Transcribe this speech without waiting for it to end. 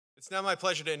It's now my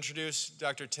pleasure to introduce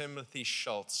Dr. Timothy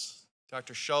Schultz.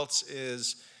 Dr. Schultz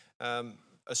is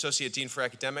Associate Dean for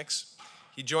Academics.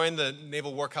 He joined the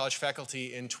Naval War College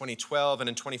faculty in 2012 and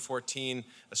in 2014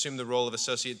 assumed the role of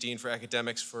Associate Dean for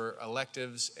Academics for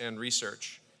electives and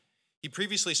research. He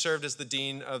previously served as the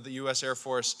Dean of the U.S. Air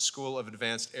Force School of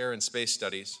Advanced Air and Space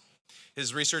Studies.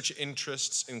 His research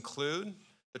interests include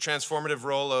the transformative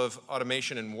role of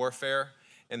automation in warfare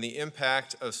and the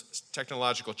impact of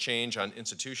technological change on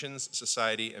institutions,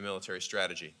 society, and military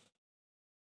strategy.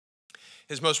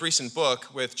 His most recent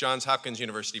book with Johns Hopkins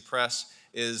University Press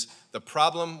is The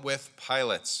Problem with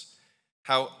Pilots: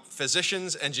 How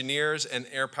Physicians, Engineers, and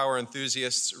Air Power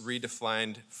Enthusiasts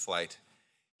Redefined Flight.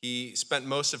 He spent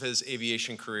most of his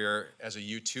aviation career as a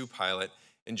U-2 pilot,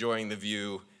 enjoying the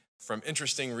view from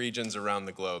interesting regions around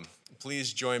the globe.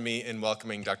 Please join me in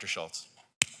welcoming Dr. Schultz.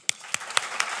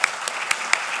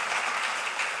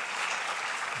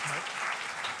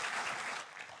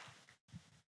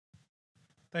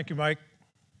 Thank you, Mike.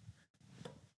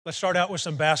 Let's start out with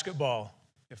some basketball,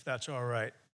 if that's all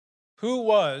right. Who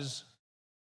was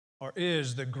or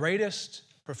is the greatest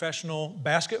professional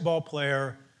basketball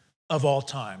player of all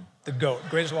time? The GOAT,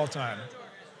 greatest of all time.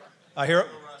 I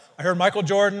heard Michael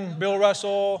Jordan, Bill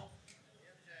Russell,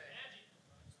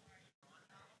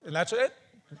 and that's it?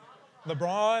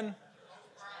 LeBron?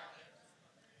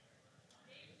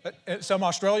 Some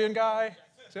Australian guy?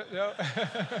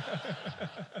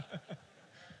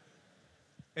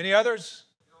 Any others?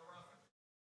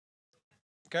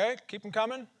 Okay, keep them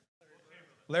coming.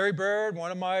 Larry Bird, one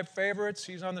of my favorites.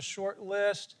 He's on the short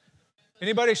list.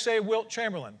 Anybody say Wilt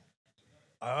Chamberlain?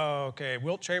 Oh, okay,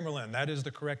 Wilt Chamberlain. That is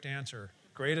the correct answer.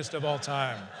 Greatest of all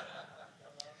time.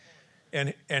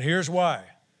 And here's why.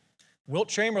 Wilt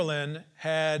Chamberlain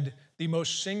had the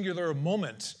most singular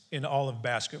moment in all of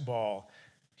basketball.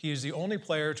 He is the only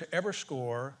player to ever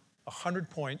score 100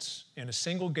 points in a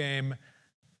single game,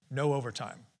 no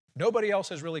overtime. Nobody else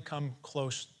has really come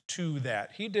close to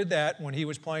that. He did that when he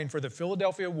was playing for the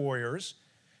Philadelphia Warriors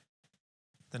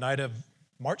the night of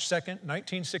March 2nd,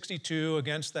 1962,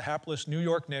 against the hapless New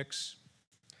York Knicks.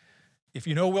 If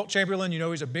you know Wilt Chamberlain, you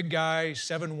know he's a big guy,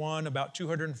 7'1", about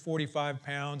 245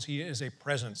 pounds. He is a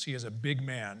presence. He is a big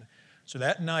man. So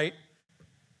that night,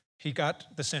 he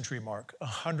got the century mark,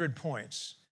 100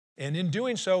 points. And in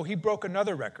doing so, he broke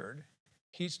another record.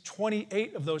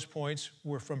 28 of those points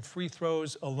were from free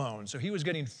throws alone. So he was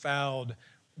getting fouled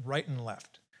right and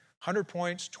left. 100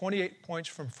 points, 28 points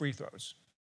from free throws.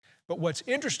 But what's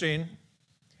interesting,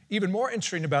 even more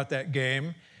interesting about that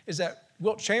game, is that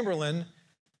Wilt Chamberlain,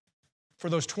 for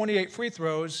those 28 free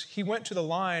throws, he went to the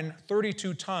line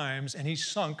 32 times and he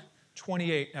sunk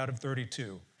 28 out of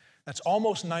 32. That's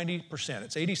almost 90%.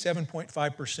 It's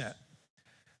 87.5%.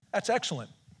 That's excellent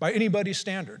by anybody's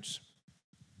standards.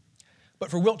 But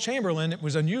for Wilt Chamberlain, it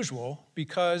was unusual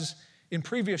because in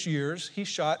previous years, he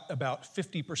shot about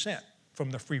 50% from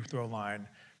the free throw line.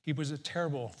 He was a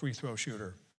terrible free throw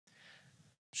shooter.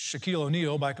 Shaquille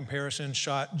O'Neal, by comparison,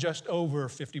 shot just over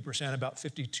 50%, about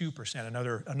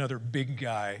 52%, another big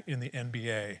guy in the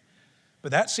NBA. But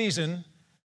that season,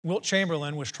 Wilt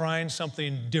Chamberlain was trying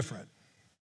something different.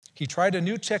 He tried a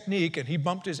new technique, and he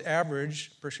bumped his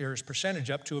average his percentage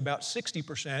up to about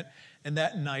 60%, and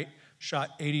that night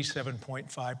shot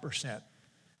 87.5%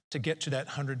 to get to that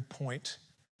 100-point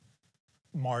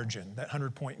margin, that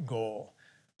 100-point goal.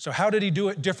 So how did he do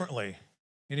it differently?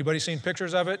 Anybody seen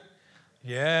pictures of it?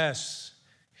 Yes.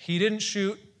 He didn't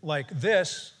shoot like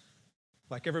this,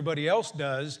 like everybody else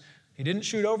does. He didn't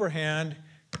shoot overhand.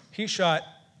 He shot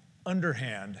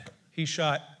underhand. He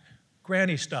shot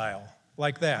granny style,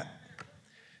 like that.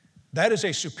 That is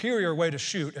a superior way to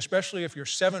shoot, especially if you're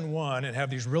 7'1" and have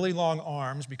these really long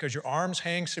arms, because your arms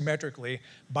hang symmetrically.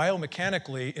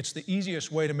 Biomechanically, it's the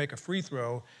easiest way to make a free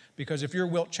throw, because if you're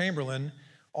Wilt Chamberlain,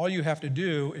 all you have to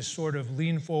do is sort of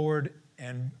lean forward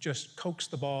and just coax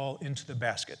the ball into the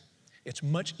basket. It's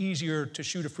much easier to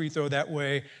shoot a free throw that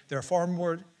way. There are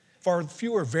far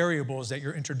fewer variables that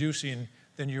you're introducing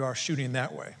than you are shooting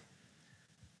that way.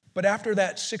 But after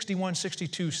that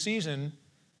 61-62 season,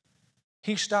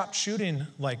 he stopped shooting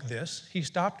like this. He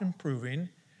stopped improving,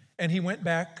 and he went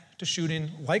back to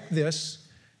shooting like this.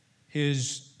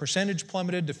 His percentage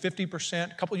plummeted to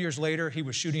 50%. A couple years later, he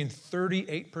was shooting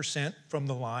 38% from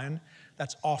the line.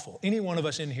 That's awful. Any one of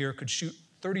us in here could shoot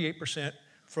 38%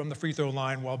 from the free throw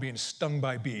line while being stung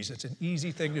by bees. It's an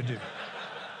easy thing to do.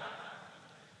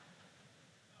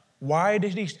 Why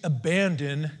did he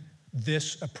abandon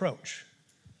this approach?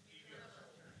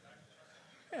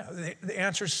 Yeah, the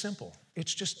answer is simple.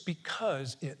 It's just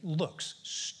because it looks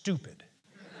stupid.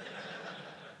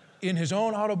 in his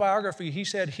own autobiography, he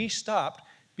said he stopped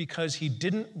because he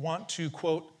didn't want to,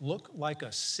 quote, look like a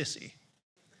sissy.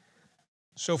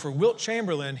 So for Wilt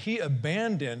Chamberlain, he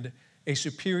abandoned a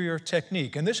superior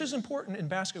technique. And this is important in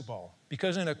basketball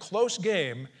because in a close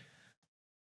game,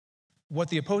 what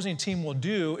the opposing team will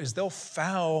do is they'll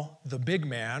foul the big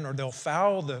man or they'll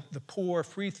foul the poor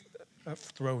free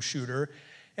throw shooter,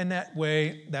 and that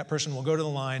way that person will go to the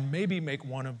line, maybe make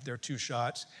one of their two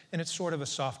shots, and it's sort of a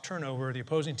soft turnover. The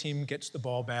opposing team gets the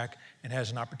ball back and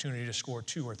has an opportunity to score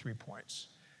 2 or 3 points.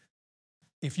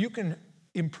 If you can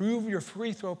improve your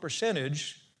free throw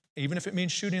percentage, even if it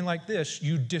means shooting like this,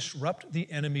 you disrupt the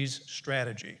enemy's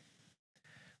strategy.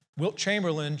 Wilt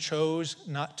Chamberlain chose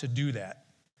not to do that.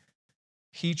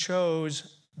 He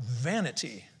chose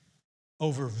vanity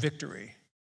over victory.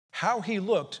 How he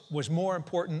looked was more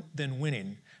important than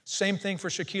winning. Same thing for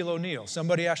Shaquille O'Neal.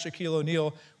 Somebody asked Shaquille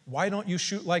O'Neal, why don't you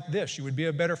shoot like this? You would be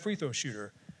a better free throw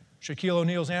shooter. Shaquille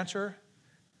O'Neal's answer,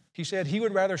 he said he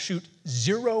would rather shoot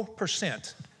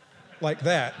 0% like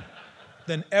that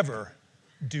than ever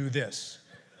do this.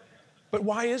 But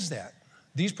why is that?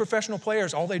 These professional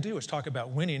players, all they do is talk about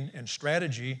winning and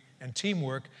strategy and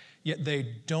teamwork, yet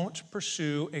they don't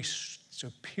pursue a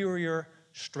superior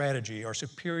strategy or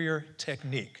superior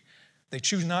technique. They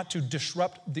choose not to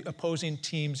disrupt the opposing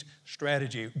team's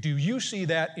strategy. Do you see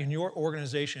that in your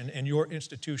organization and your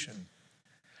institution?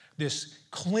 This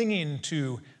clinging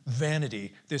to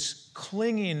vanity, this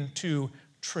clinging to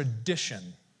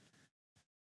tradition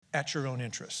at your own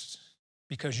interests,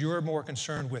 because you're more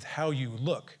concerned with how you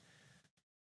look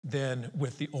than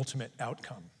with the ultimate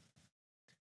outcome.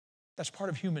 That's part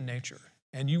of human nature.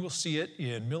 And you will see it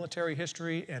in military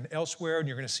history and elsewhere, and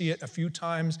you're going to see it a few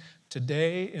times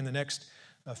today in the next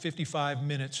 55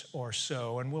 minutes or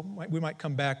so. And we might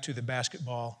come back to the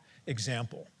basketball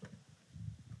example.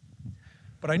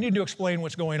 But I need to explain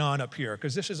what's going on up here,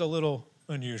 because this is a little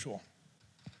unusual.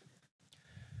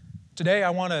 Today,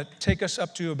 I want to take us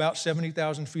up to about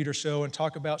 70,000 feet or so and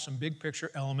talk about some big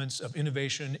picture elements of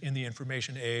innovation in the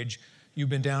information age. You've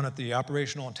been down at the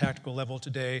operational and tactical level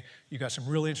today. You got some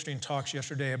really interesting talks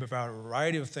yesterday about a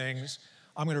variety of things.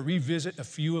 I'm going to revisit a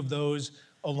few of those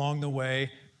along the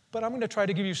way, but I'm going to try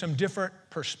to give you some different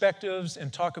perspectives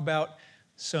and talk about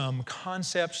some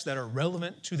concepts that are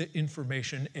relevant to the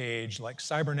information age, like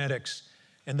cybernetics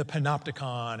and the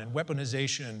panopticon and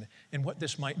weaponization and what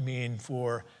this might mean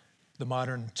for the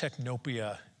modern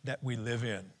technopia that we live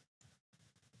in.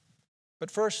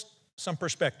 But first, some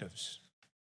perspectives.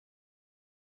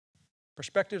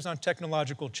 Perspectives on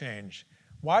technological change.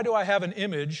 Why do I have an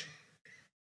image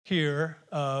here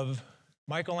of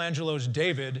Michelangelo's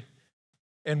David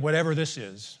and whatever this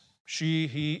is? She,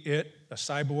 he, it, a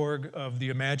cyborg of the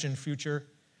imagined future.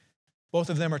 Both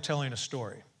of them are telling a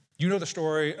story. You know the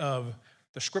story of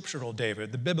the scriptural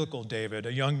David, the biblical David,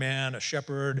 a young man, a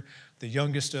shepherd, the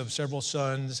youngest of several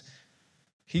sons.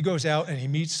 He goes out and he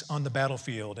meets on the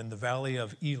battlefield in the valley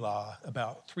of Elah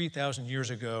about 3,000 years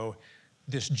ago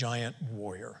this giant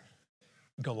warrior,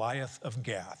 Goliath of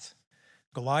Gath.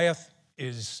 Goliath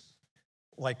is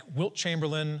like Wilt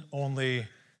Chamberlain, only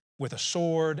with a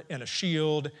sword and a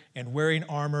shield and wearing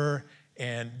armor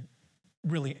and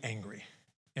really angry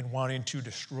and wanting to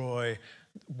destroy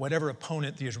whatever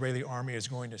opponent the Israeli army is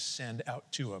going to send out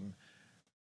to him.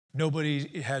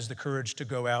 Nobody has the courage to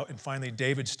go out, and finally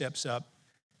David steps up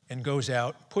and goes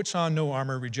out, puts on no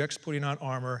armor, rejects putting on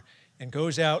armor, and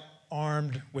goes out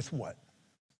armed with what?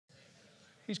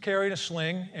 He's carrying a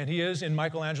sling, and he is in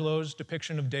Michelangelo's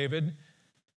depiction of David.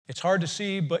 It's hard to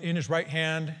see, but in his right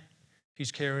hand,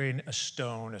 he's carrying a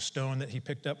stone that he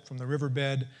picked up from the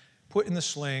riverbed, put in the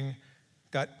sling,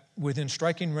 got within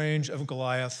striking range of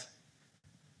Goliath,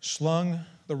 slung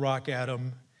the rock at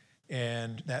him,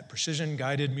 and that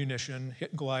precision-guided munition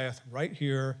hit Goliath right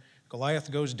here.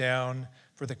 Goliath goes down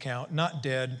for the count, not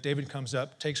dead. David comes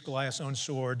up, takes Goliath's own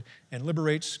sword, and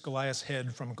liberates Goliath's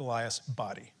head from Goliath's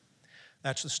body.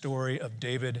 That's the story of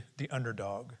David the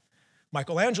underdog.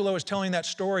 Michelangelo is telling that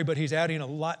story, but he's adding a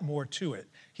lot more to it.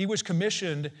 He was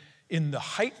commissioned in the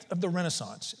height of the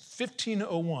Renaissance,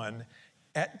 1501,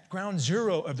 at ground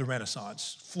zero of the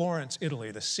Renaissance, Florence,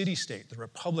 Italy, the city-state, the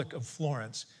Republic of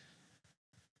Florence,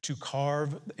 to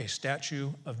carve a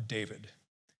statue of David.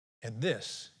 And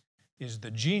this is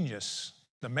the genius,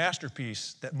 the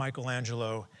masterpiece that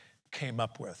Michelangelo came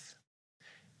up with.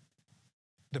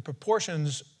 The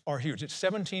proportions are huge. It's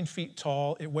 17 feet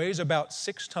tall. It weighs about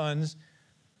 6 tons.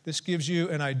 This gives you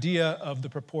an idea of the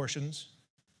proportions.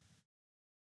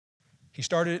 He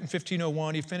started it in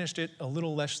 1501. He finished it a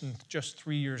little less than just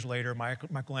 3 years later.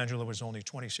 Michelangelo was only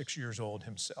 26 years old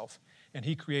himself. And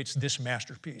he creates this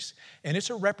masterpiece. And it's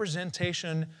a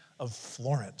representation of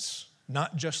Florence,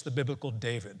 not just the biblical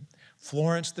David.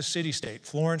 Florence, the city-state.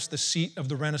 Florence, the seat of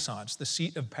the Renaissance, the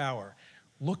seat of power.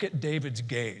 Look at David's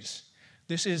gaze.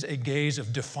 This is a gaze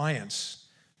of defiance,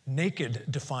 naked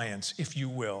defiance, if you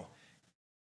will.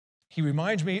 He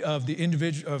reminds me of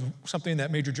something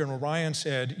that Major General Ryan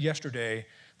said yesterday,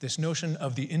 this notion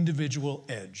of the individual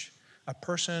edge. A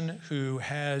person who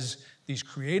has these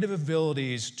creative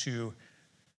abilities to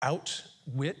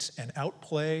outwit and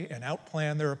outplay and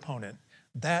outplan their opponent.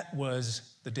 That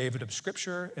was the David of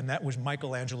Scripture, and that was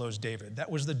Michelangelo's David. That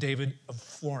was the David of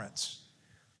Florence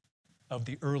of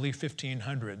the early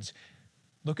 1500s.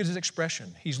 Look at his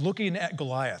expression. He's looking at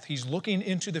Goliath. He's looking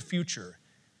into the future.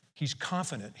 He's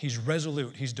confident. He's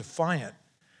resolute. He's defiant.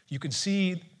 You can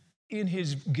see in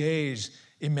his gaze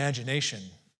imagination,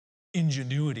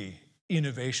 ingenuity,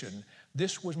 innovation.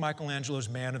 This was Michelangelo's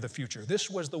man of the future. This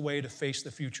was the way to face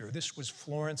the future. This was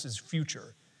Florence's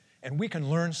future. And we can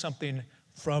learn something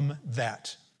from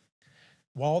that,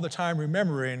 while all the time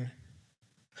remembering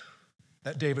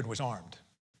that David was armed.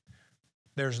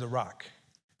 There's the rock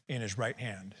in his right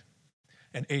hand,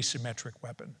 an asymmetric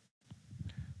weapon.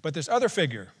 But this other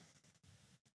figure,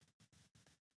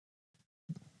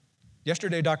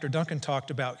 yesterday Dr. Duncan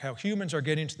talked about how humans are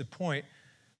getting to the point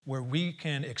where we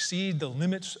can exceed the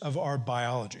limits of our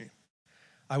biology.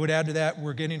 I would add to that,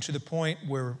 we're getting to the point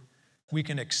where we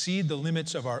can exceed the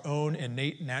limits of our own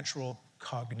innate natural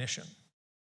cognition.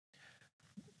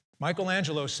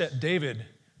 Michelangelo set David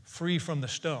free from the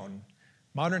stone.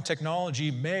 Modern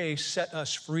technology may set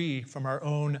us free from our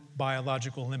own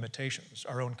biological limitations,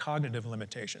 our own cognitive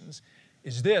limitations.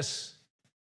 Is this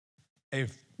a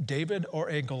David or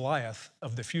a Goliath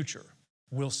of the future?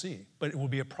 We'll see. But it will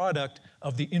be a product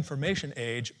of the information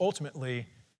age, ultimately,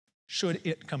 should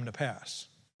it come to pass.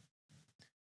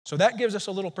 So that gives us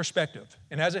a little perspective.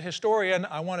 And as a historian,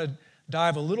 I want to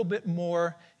dive a little bit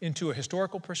more into a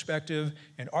historical perspective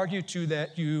and argue to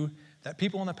that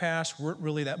people in the past weren't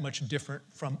really that much different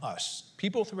from us.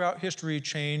 People throughout history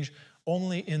change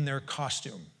only in their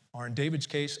costume, or in David's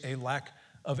case, a lack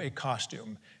of a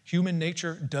costume. Human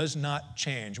nature does not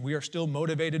change. We are still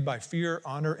motivated by fear,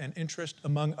 honor, and interest,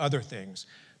 among other things.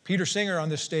 Peter Singer on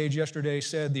this stage yesterday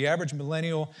said the average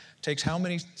millennial takes how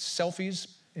many selfies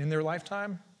in their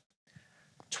lifetime?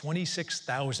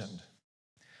 26,000.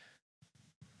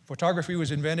 Photography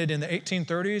was invented in the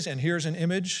 1830s, and here's an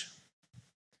image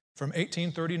from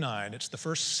 1839. It's the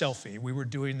first selfie. We were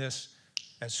doing this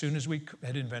as soon as we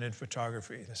had invented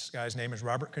photography. This guy's name is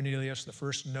Robert Cornelius, the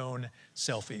first known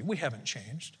selfie. We haven't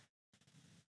changed.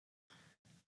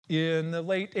 In the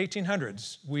late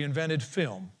 1800s, we invented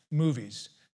film, movies.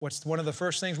 What's one of the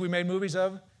first things we made movies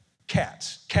of?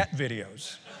 Cats, cat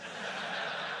videos.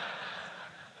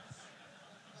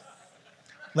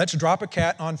 Let's drop a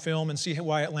cat on film and see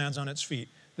why it lands on its feet.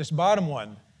 This bottom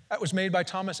one, that was made by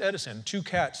Thomas Edison, two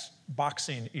cats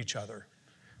boxing each other.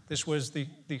 This was the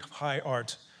high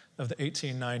art of the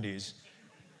 1890s.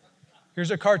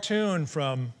 Here's a cartoon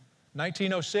from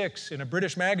 1906 in a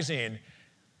British magazine.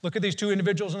 Look at these two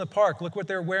individuals in the park. Look what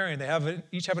they're wearing. They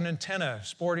each have an antenna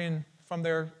emerging from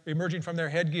their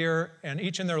headgear, and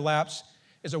each in their laps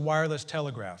is a wireless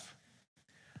telegraph.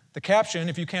 The caption,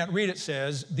 if you can't read it,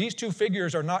 says, "These two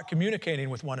figures are not communicating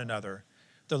with one another.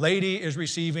 The lady is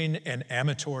receiving an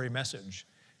amatory message,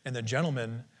 and the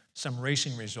gentleman some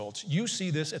racing results." You see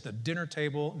this at the dinner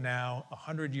table now,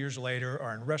 100 years later,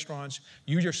 or in restaurants.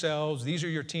 You yourselves, these are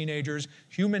your teenagers.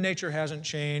 Human nature hasn't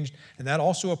changed, and that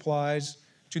also applies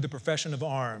to the profession of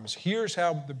arms. Here's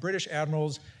how the British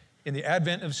admirals, in the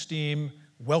advent of steam,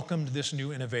 welcomed this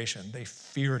new innovation. They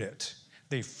feared it.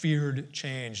 They feared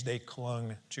change. They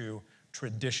clung to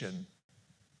tradition.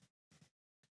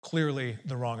 Clearly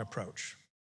the wrong approach.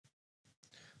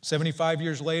 75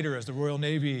 years later, as the Royal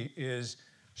Navy is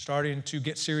starting to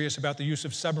get serious about the use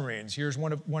of submarines, here's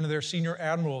one of their senior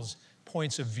admirals'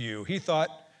 points of view. He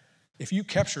thought, if you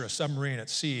capture a submarine at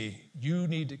sea, you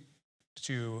need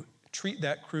to treat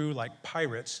that crew like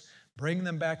pirates, bring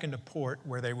them back into port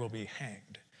where they will be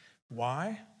hanged.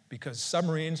 Why? Because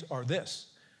submarines are this.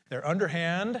 They're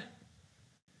underhand,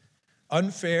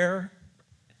 unfair,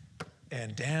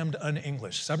 and damned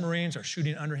un-English. Submarines are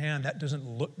shooting underhand. That doesn't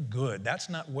look good. That's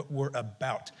not what we're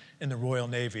about in the Royal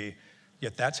Navy,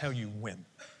 yet that's how you win.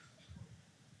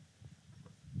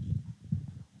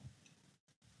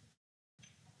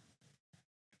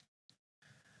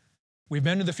 We've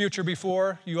been to the future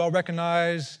before. You all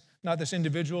recognize not this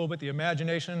individual, but the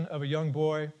imagination of a young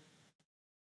boy.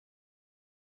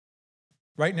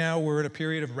 Right now, we're in a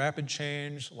period of rapid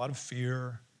change, a lot of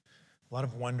fear, a lot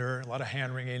of wonder, a lot of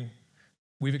hand-wringing.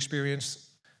 We've experienced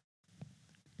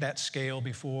that scale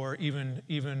before,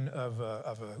 even of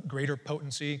a greater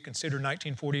potency. Consider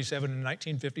 1947 and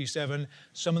 1957,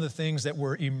 some of the things that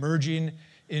were emerging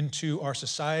into our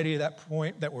society at that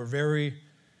point that were very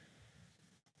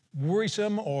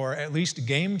worrisome or at least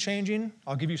game-changing.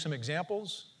 I'll give you some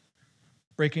examples.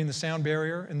 Breaking the sound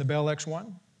barrier in the Bell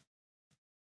X-1.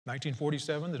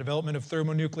 1947, the development of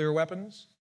thermonuclear weapons.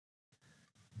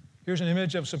 Here's an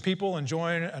image of some people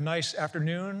enjoying a nice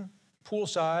afternoon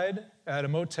poolside at a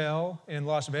motel in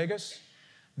Las Vegas.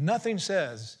 Nothing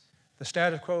says the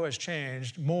status quo has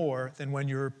changed more than when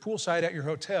you're poolside at your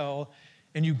hotel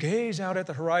and you gaze out at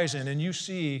the horizon and you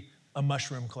see a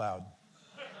mushroom cloud.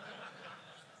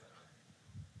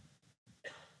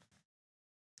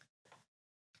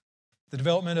 The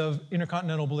development of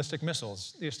intercontinental ballistic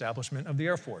missiles, the establishment of the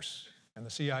Air Force and the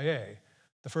CIA,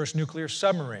 the first nuclear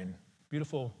submarine,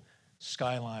 beautiful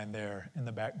skyline there in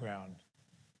the background.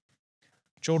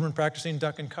 Children practicing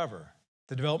duck and cover,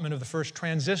 the development of the first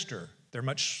transistor, they're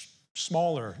much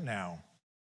smaller now.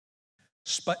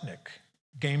 Sputnik,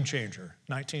 game changer,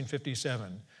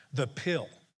 1957. The pill,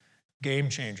 game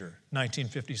changer,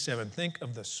 1957. Think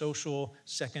of the social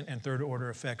second and third order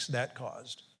effects that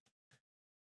caused.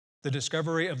 The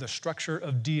discovery of the structure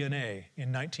of DNA in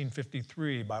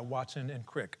 1953 by Watson and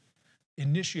Crick,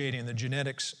 initiating the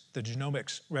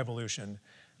genomics revolution.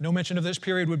 No mention of this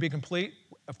period would be complete,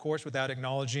 of course, without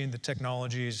acknowledging the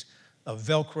technologies of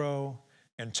Velcro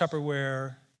and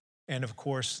Tupperware, and of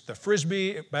course, the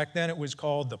Frisbee. Back then it was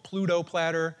called the Pluto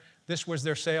platter. This was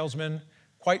their salesman,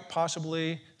 quite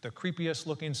possibly the creepiest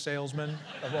looking salesman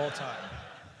of all time.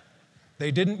 They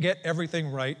didn't get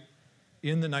everything right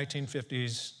in the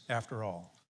 1950s after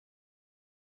all.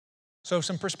 So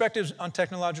some perspectives on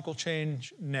technological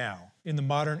change now in the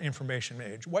modern information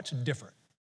age. What's different?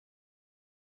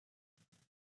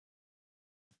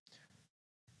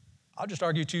 I'll just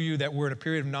argue to you that we're in a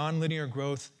period of nonlinear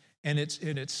growth, and it's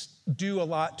due a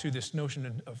lot to this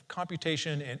notion of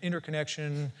computation and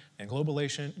interconnection and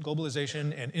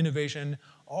globalization and innovation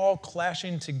all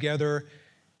clashing together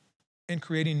and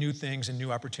creating new things and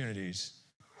new opportunities.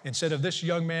 Instead of this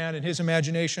young man and his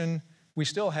imagination, we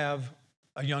still have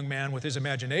a young man with his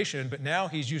imagination, but now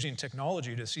he's using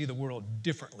technology to see the world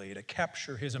differently, to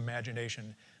capture his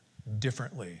imagination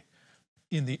differently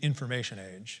in the information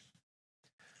age.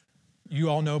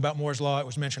 You all know about Moore's Law. It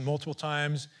was mentioned multiple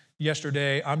times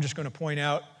yesterday. I'm just going to point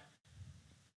out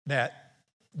that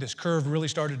this curve really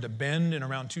started to bend in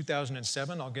around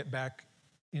 2007. I'll get back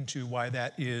into why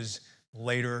that is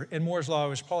later. And Moore's Law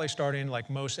was probably starting, like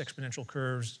most exponential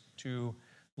curves, to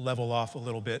level off a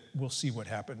little bit. We'll see what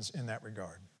happens in that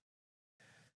regard.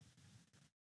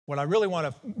 What I really want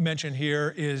to mention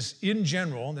here is, in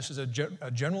general, and this is a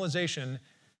generalization,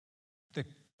 the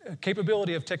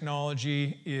capability of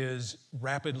technology is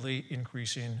rapidly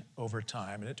increasing over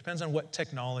time. And it depends on what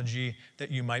technology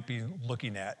that you might be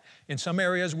looking at. In some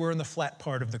areas, we're in the flat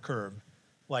part of the curve,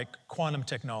 like quantum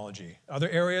technology. Other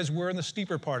areas, we're in the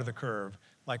steeper part of the curve,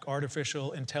 like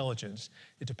artificial intelligence.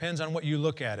 It depends on what you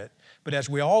look at it. But as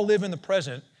we all live in the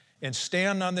present and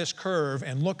stand on this curve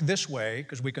and look this way,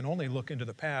 because we can only look into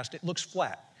the past, it looks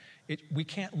flat. We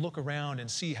can't look around and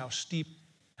see how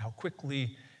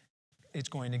quickly it's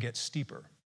going to get steeper.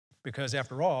 Because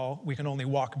after all, we can only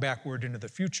walk backward into the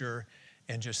future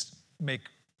and just make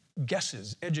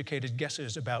guesses, educated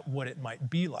guesses about what it might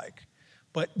be like.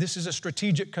 But this is a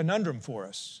strategic conundrum for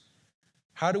us.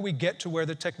 How do we get to where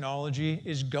the technology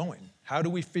is going? How do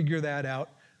we figure that out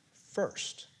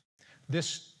first?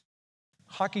 This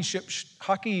hockey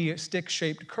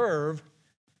stick-shaped curve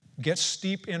gets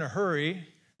steep in a hurry.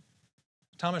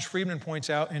 Thomas Friedman points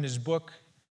out in his book,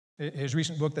 his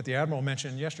recent book that the Admiral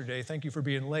mentioned yesterday, Thank You for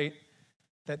Being Late,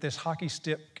 that this hockey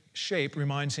stick shape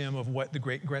reminds him of what the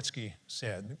great Gretzky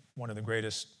said, one of the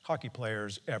greatest hockey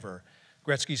players ever.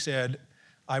 Gretzky said,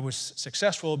 I was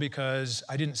successful because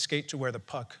I didn't skate to where the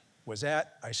puck was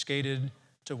at, I skated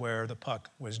to where the puck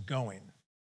was going.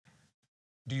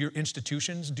 Do your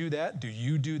institutions do that? Do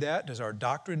you do that? Does our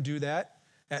doctrine do that?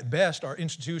 At best, our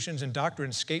institutions and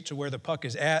doctrines skate to where the puck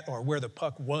is at or where the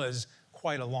puck was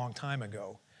quite a long time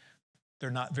ago. They're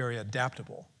not very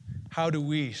adaptable. How do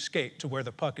we skate to where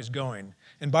the puck is going?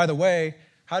 And by the way,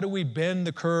 how do we bend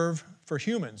the curve for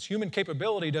humans? Human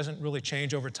capability doesn't really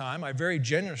change over time. I very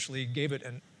generously gave it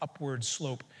an upward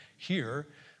slope here,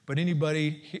 but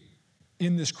anybody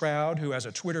in this crowd who has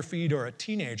a Twitter feed or a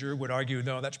teenager would argue,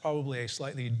 no, that's probably a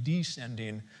slightly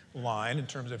descending line in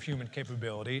terms of human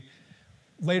capability.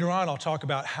 later on, I'll talk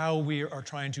about how we are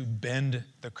trying to bend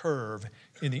the curve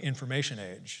in the information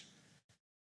age.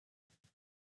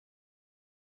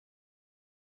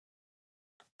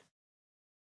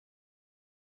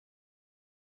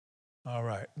 All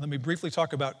right, let me briefly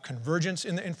talk about convergence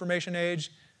in the information age.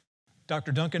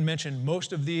 Dr. Duncan mentioned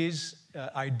most of these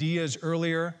ideas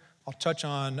earlier. I'll touch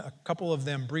on a couple of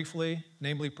them briefly,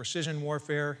 namely precision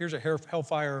warfare. Here's a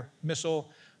Hellfire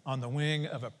missile on the wing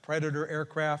of a Predator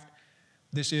aircraft.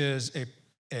 This is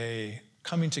a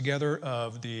coming together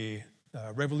of the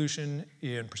revolution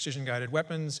in precision-guided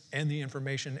weapons and the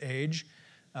information age,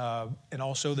 and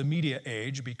also the media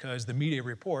age, because the media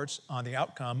reports on the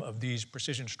outcome of these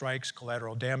precision strikes,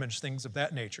 collateral damage, things of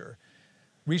that nature.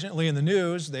 Recently in the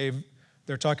news,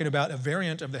 they're talking about a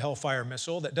variant of the Hellfire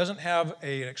missile that doesn't have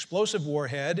an explosive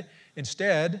warhead.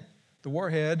 Instead, the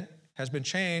warhead has been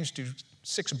changed to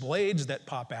 6 blades that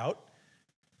pop out,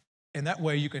 and that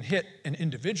way you can hit an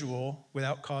individual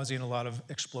without causing a lot of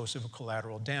explosive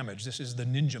collateral damage. This is the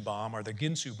Ninja bomb or the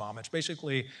Ginsu bomb. It's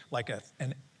basically like a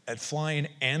flying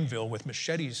anvil with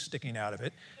machetes sticking out of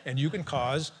it, and you can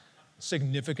cause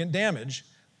significant damage,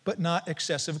 but not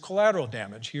excessive collateral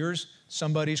damage. Here's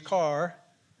somebody's car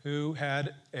who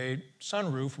had a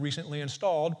sunroof recently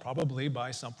installed, probably by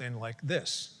something like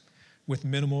this, with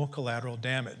minimal collateral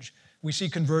damage. We see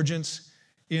convergence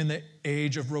in the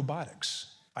age of robotics.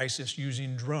 ISIS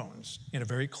using drones in a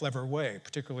very clever way,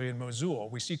 particularly in Mosul.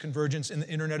 We see convergence in the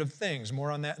Internet of Things,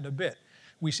 more on that in a bit.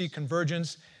 We see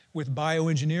convergence with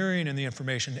bioengineering in the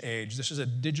information age. This is a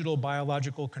digital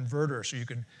biological converter, so you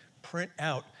can print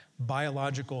out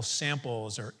biological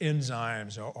samples or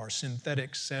enzymes or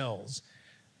synthetic cells.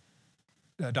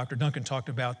 Dr. Duncan talked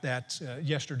about that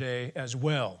yesterday as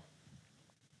well.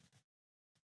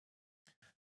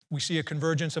 We see a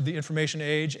convergence of the information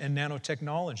age and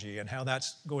nanotechnology and how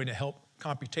that's going to help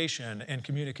computation and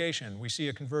communication. We see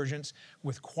a convergence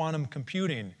with quantum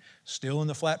computing, still in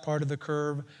the flat part of the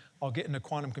curve. I'll get into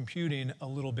quantum computing a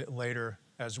little bit later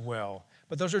as well.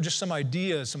 But those are just some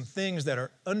ideas, some things that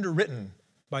are underwritten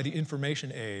by the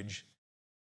information age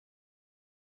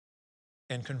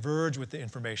and converge with the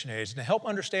information age. And to help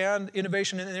understand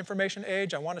innovation in the information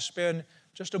age, I want to spend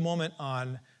just a moment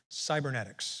on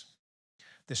cybernetics.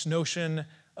 This notion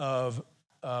of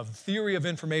theory of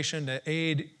information to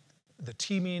aid the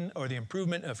teaming or the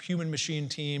improvement of human-machine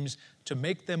teams to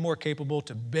make them more capable,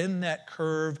 to bend that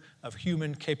curve of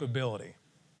human capability.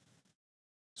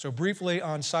 So briefly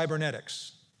on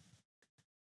cybernetics.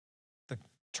 The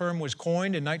term was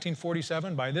coined in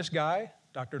 1947 by this guy,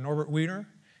 Dr. Norbert Wiener.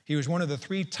 He was one of the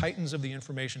 3 titans of the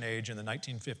information age in the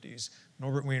 1950s,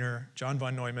 Norbert Wiener, John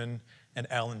von Neumann, and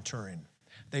Alan Turing.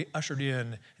 They ushered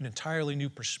in an entirely new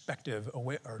perspective,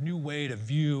 a new way to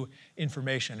view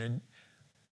information. And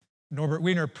Norbert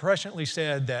Wiener presciently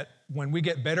said that when we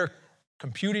get better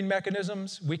computing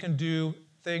mechanisms, we can do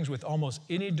things with almost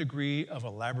any degree of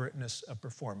elaborateness of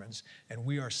performance. And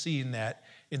we are seeing that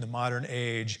in the modern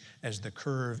age as the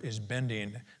curve is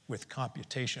bending with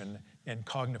computation and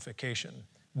cognification.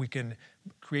 We can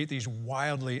create these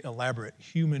wildly elaborate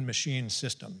human-machine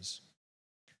systems.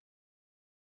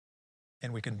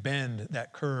 And we can bend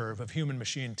that curve of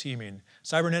human-machine teaming.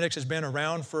 Cybernetics has been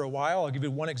around for a while. I'll give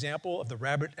you one example of the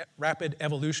rapid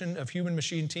evolution of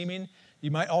human-machine teaming.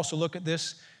 You might also look at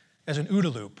this as an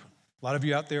OODA loop. A lot of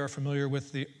you out there are familiar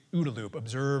with the OODA loop,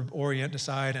 observe, orient,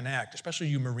 decide, and act, especially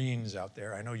you Marines out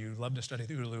there. I know you love to study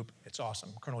the OODA loop. It's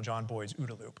awesome, Colonel John Boyd's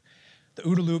OODA loop. The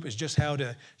OODA loop is just how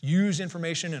to use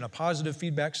information in a positive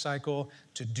feedback cycle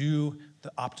to do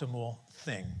the optimal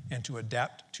thing and to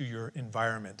adapt to your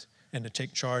environment and to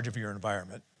take charge of your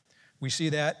environment. We see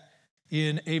that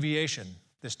in aviation,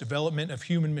 this development of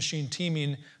human-machine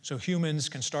teaming so humans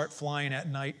can start flying at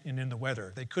night and in the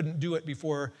weather. They couldn't do it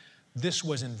before this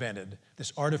was invented,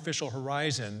 this artificial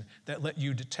horizon that let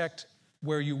you detect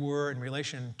where you were in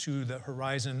relation to the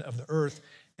horizon of the Earth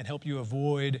and help you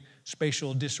avoid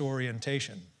spatial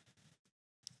disorientation.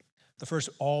 The first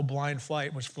all-blind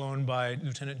flight was flown by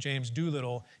Lieutenant James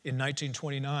Doolittle in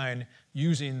 1929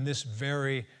 using this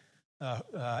very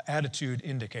attitude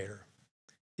indicator.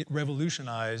 It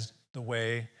revolutionized the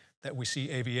way that we see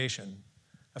aviation.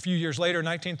 A few years later,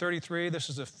 1933, this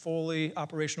is a fully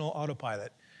operational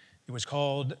autopilot. It was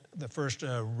called the first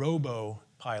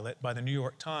robo-pilot by the New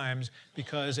York Times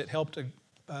because it helped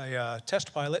a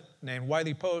test pilot named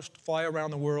Wiley Post fly around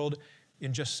the world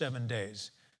in just 7 days.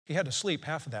 He had to sleep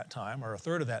half of that time, or a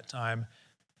third of that time,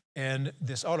 and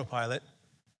this autopilot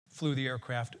flew the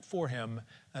aircraft for him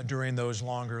during those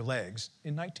longer legs.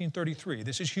 In 1933,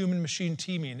 this is human-machine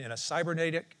teaming in a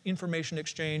cybernetic information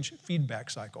exchange feedback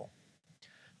cycle.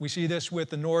 We see this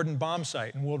with the Norden bomb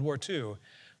sight in World War II.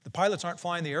 The pilots aren't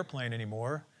flying the airplane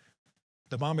anymore.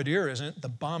 The bombardier isn't. The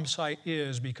bomb sight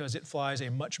is, because it flies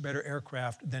a much better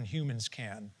aircraft than humans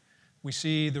can. We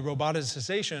see the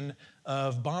roboticization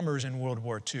of bombers in World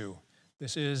War II.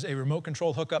 This is a remote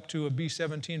control hookup to a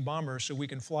B-17 bomber so we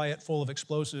can fly it full of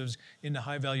explosives into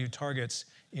high-value targets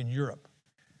in Europe.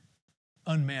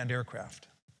 Unmanned aircraft.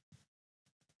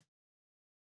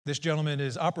 This gentleman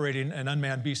is operating an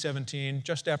unmanned B-17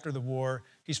 just after the war.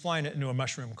 He's flying it into a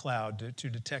mushroom cloud to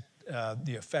detect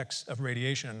the effects of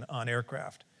radiation on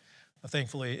aircraft.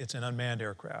 Thankfully, it's an unmanned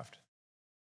aircraft.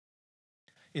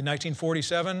 In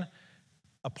 1947,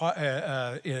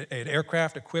 an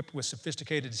aircraft equipped with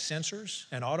sophisticated sensors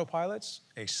and autopilots,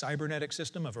 a cybernetic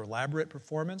system of elaborate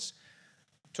performance,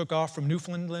 took off from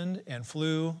Newfoundland and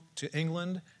flew to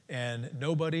England, and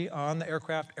nobody on the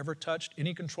aircraft ever touched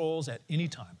any controls at any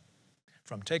time,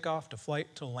 from takeoff to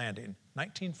flight to landing.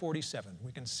 1947.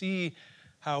 We can see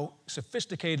how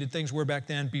sophisticated things were back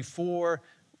then before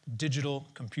digital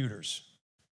computers.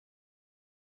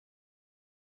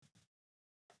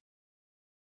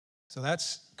 So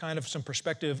that's kind of some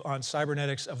perspective on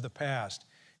cybernetics of the past.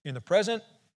 In the present,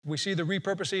 we see the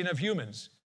repurposing of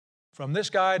humans. From this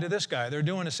guy to this guy, they're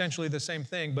doing essentially the same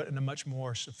thing, but in a much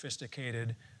more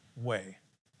sophisticated way.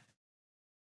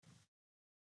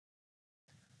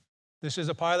 This is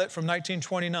a pilot from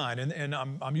 1929, and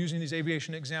I'm using these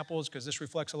aviation examples because this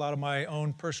reflects a lot of my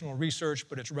own personal research,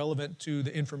 but it's relevant to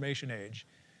the information age.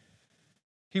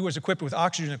 He was equipped with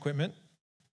oxygen equipment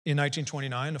in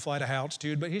 1929 to fly to high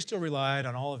altitude, but he still relied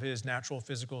on all of his natural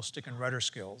physical stick and rudder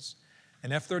skills.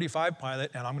 An F-35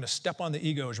 pilot, and I'm going to step on the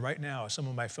egos right now of some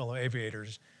of my fellow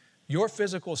aviators, your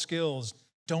physical skills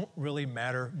don't really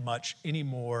matter much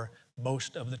anymore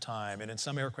most of the time, and in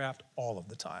some aircraft, all of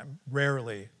the time.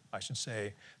 Rarely, I should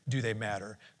say, do they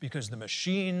matter, because the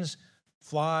machines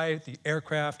fly the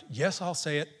aircraft, yes, I'll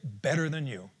say it, better than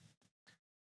you.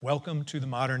 Welcome to the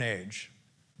modern age.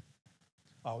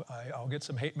 I'll get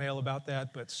some hate mail about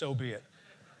that, but so be it.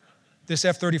 This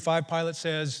F-35 pilot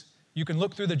says, you can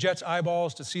look through the jet's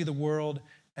eyeballs to see the world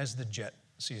as the jet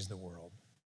sees the world.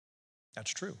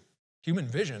 That's true. Human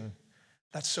vision,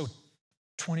 that's so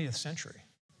 20th century.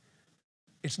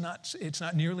 It's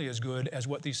not nearly as good as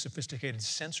what these sophisticated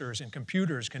sensors and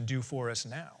computers can do for us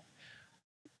now.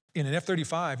 In an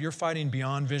F-35, you're fighting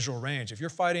beyond visual range. If you're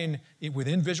fighting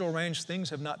within visual range, things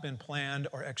have not been planned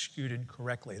or executed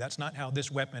correctly. That's not how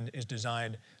this weapon is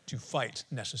designed to fight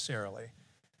necessarily.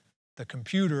 The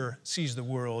computer sees the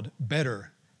world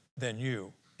better than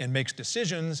you and makes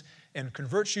decisions and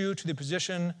converts you to the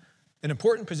position, an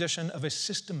important position of a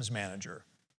systems manager.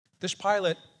 This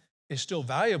pilot is still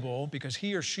valuable because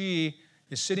he or she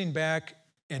is sitting back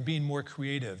and being more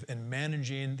creative and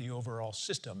managing the overall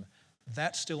system.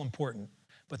 That's still important,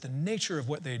 but the nature of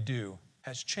what they do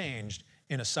has changed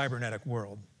in a cybernetic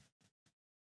world.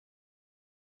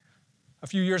 A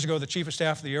few years ago, the Chief of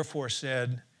Staff of the Air Force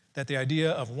said that the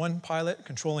idea of one pilot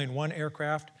controlling one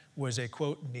aircraft was a,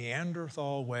 quote,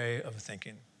 Neanderthal way of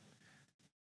thinking.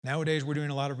 Nowadays, we're doing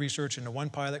a lot of research into one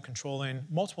pilot controlling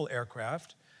multiple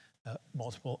aircraft,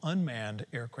 multiple unmanned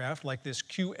aircraft, like this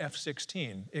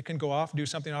QF-16. It can go off, do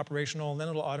something operational, and then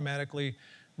it'll automatically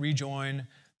rejoin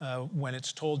when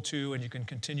it's told to, and you can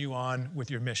continue on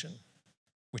with your mission.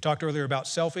 We talked earlier about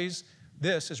selfies.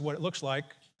 This is what it looks like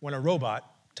when a robot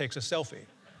takes a selfie.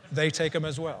 They take them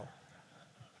as well.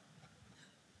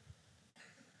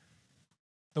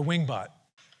 The Wingbot,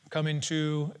 coming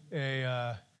to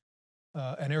an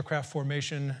aircraft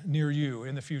formation near you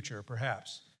in the future,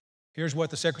 perhaps. Here's what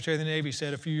the Secretary of the Navy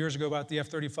said a few years ago about the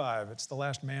F-35. It's the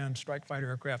last manned strike fighter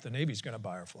aircraft the Navy's going to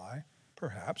buy or fly,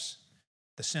 perhaps.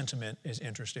 The sentiment is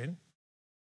interesting.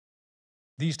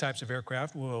 These types of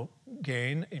aircraft will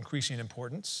gain increasing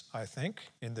importance, I think,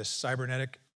 in this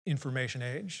cybernetic information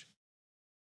age.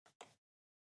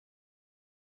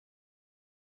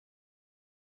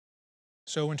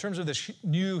 So in terms of this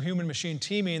new human-machine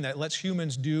teaming that lets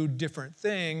humans do different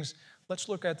things, let's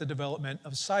look at the development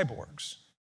of cyborgs.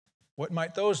 What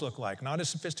might those look like? Not as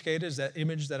sophisticated as that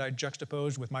image that I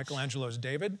juxtaposed with Michelangelo's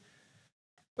David,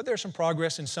 but there's some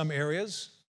progress in some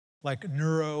areas, like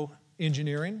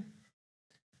neuroengineering.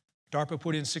 DARPA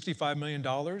put in $65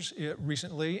 million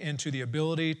recently into the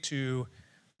ability to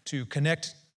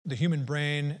connect the human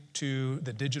brain to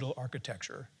the digital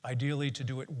architecture, ideally to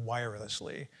do it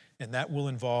wirelessly. And that will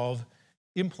involve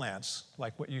implants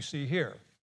like what you see here,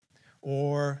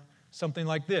 or something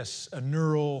like this, a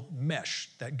neural mesh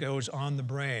that goes on the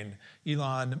brain.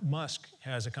 Elon Musk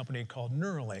has a company called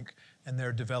Neuralink, and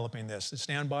they're developing this.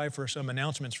 Stand by for some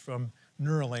announcements from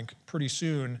Neuralink pretty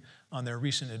soon on their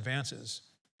recent advances.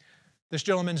 This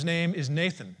gentleman's name is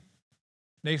Nathan.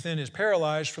 Nathan is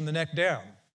paralyzed from the neck down.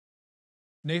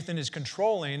 Nathan is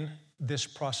controlling this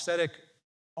prosthetic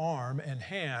arm and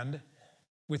hand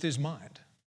with his mind.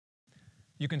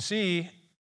 You can see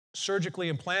surgically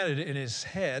implanted in his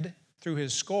head through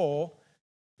his skull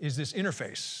is this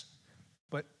interface.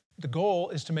 But the goal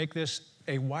is to make this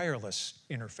a wireless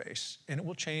interface, and it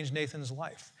will change Nathan's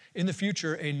life. In the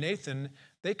future, a Nathan,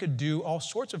 they could do all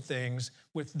sorts of things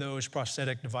with those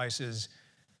prosthetic devices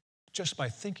just by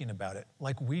thinking about it,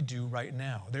 like we do right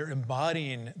now. They're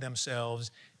embodying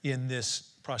themselves in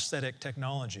this prosthetic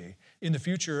technology. In the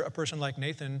future, a person like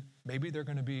Nathan, maybe they're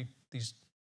going to be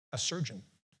a surgeon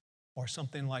or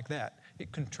something like that.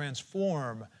 It can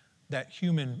transform that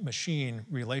human-machine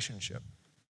relationship.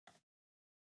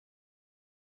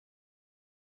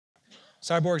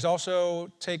 Cyborgs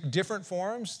also take different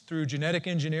forms through genetic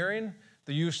engineering,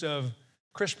 the use of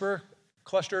CRISPR,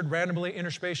 clustered randomly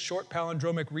interspaced short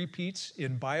palindromic repeats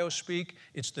in biospeak.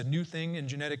 It's the new thing in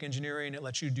genetic engineering. It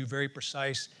lets you do very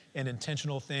precise and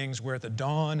intentional things. We're at the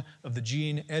dawn of the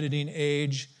gene editing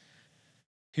age.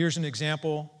 Here's an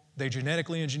example. They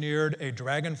genetically engineered a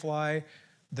dragonfly.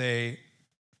 They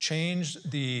changed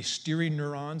the steering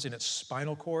neurons in its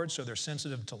spinal cord so they're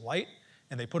sensitive to light,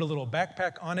 and they put a little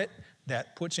backpack on it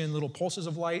that puts in little pulses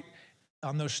of light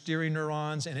on those steering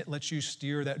neurons, and it lets you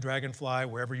steer that dragonfly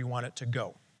wherever you want it to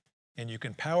go. And you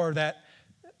can power that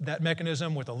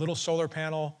mechanism with a little solar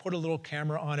panel, put a little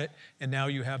camera on it, and now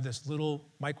you have this little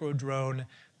micro drone,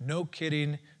 no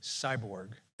kidding,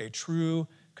 cyborg, a true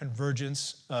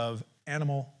convergence of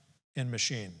animal and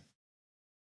machine.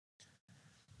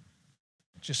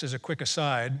 Just as a quick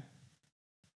aside,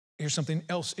 here's something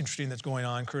else interesting that's going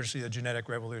on courtesy of the genetic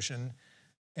revolution,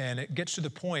 and it gets to the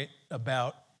point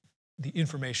about the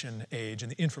information age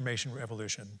and the information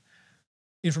revolution.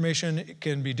 Information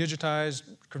can be digitized,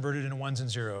 converted into ones and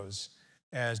zeros.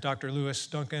 As Dr. Lewis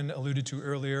Duncan alluded to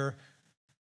earlier,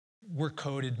 we're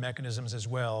coded mechanisms as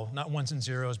well, not ones and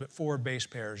zeros, but 4 base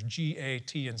pairs, G, A,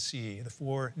 T, and C, the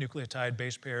 4 nucleotide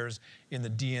base pairs in the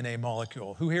DNA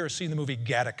molecule. Who here has seen the movie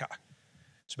Gattaca?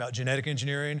 It's about genetic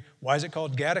engineering. Why is it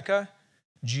called Gattaca?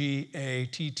 G-A-T-T-A-C-A.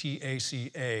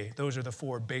 Those are the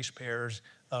 4 base pairs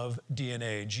of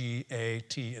DNA, G, A,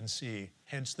 T, and C,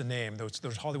 hence the name.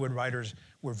 Those Hollywood writers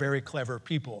were very clever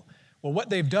people. Well, what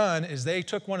they've done is they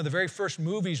took one of the very first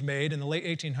movies made in the late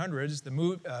 1800s,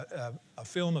 a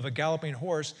film of a galloping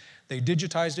horse. They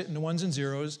digitized it into ones and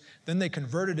zeros. Then they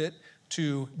converted it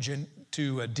to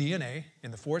a DNA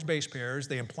in the 4 base pairs.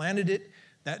 They implanted it,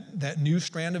 that new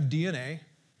strand of DNA,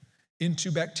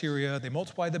 into bacteria. They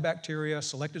multiplied the bacteria,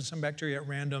 selected some bacteria at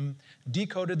random,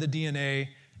 decoded the DNA,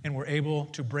 and were able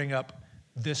to bring up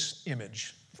this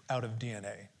image out of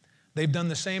DNA. They've done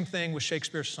the same thing with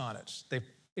Shakespeare's sonnets. They've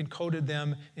encoded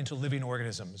them into living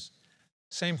organisms.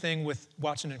 Same thing with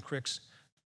Watson and Crick's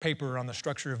paper on the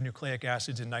structure of nucleic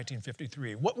acids in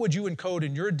 1953. What would you encode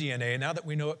in your DNA now that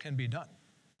we know it can be done?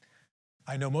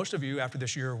 I know most of you after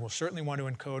this year will certainly want to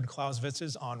encode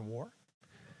Clausewitz's On War,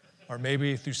 or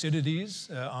maybe Thucydides,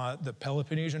 the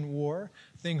Peloponnesian War,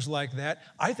 things like that.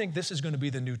 I think this is going to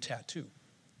be the new tattoo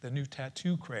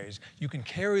craze. You can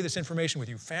carry this information with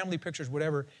you, family pictures,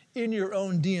 whatever, in your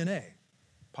own DNA,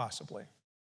 possibly.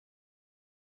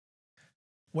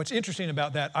 What's interesting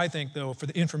about that, I think, though, for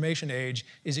the information age,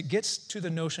 is it gets to the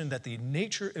notion that the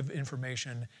nature of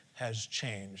information has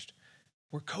changed.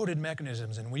 We're coded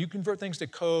mechanisms, and when you convert things to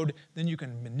code, then you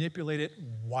can manipulate it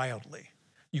wildly.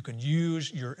 You can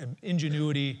use your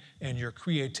ingenuity and your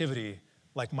creativity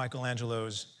like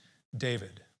Michelangelo's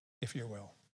David, if you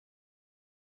will.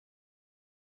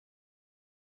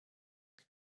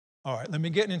 All right, let me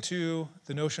get into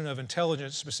the notion of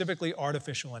intelligence, specifically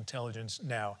artificial intelligence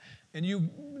now. And you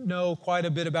know quite a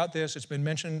bit about this. It's been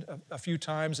mentioned a few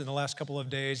times in the last couple of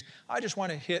days. I just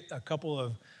want to hit a couple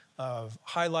of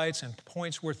highlights and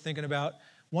points worth thinking about.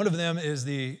 One of them is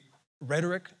the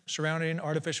rhetoric surrounding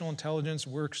artificial intelligence.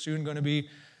 We're soon going to be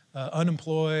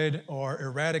unemployed or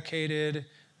eradicated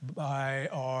by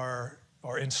or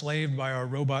enslaved by our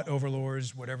robot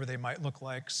overlords, whatever they might look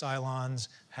like, Cylons,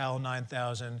 HAL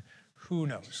 9000, who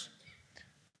knows?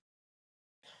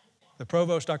 The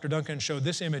provost, Dr. Duncan, showed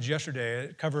this image yesterday,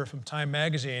 a cover from Time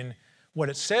magazine. What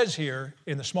it says here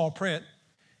in the small print,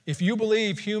 if you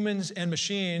believe humans and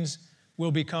machines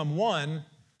will become one,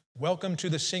 welcome to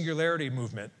the singularity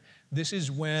movement. This is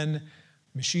when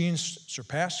machines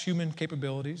surpass human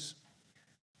capabilities,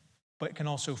 but can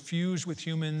also fuse with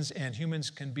humans, and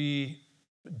humans can be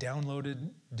downloaded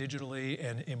digitally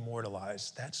and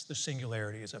immortalized. That's the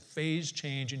singularity. It's a phase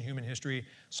change in human history.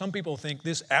 Some people think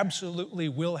this absolutely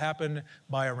will happen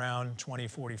by around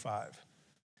 2045.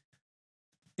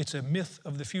 It's a myth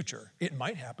of the future. It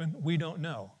might happen. We don't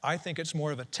know. I think it's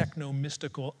more of a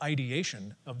techno-mystical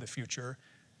ideation of the future.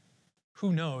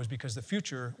 Who knows? Because the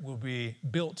future will be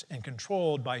built and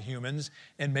controlled by humans,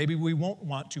 and maybe we won't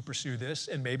want to pursue this,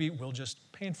 and maybe we'll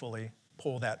just painfully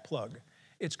pull that plug.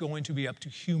 It's going to be up to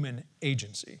human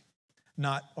agency,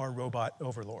 not our robot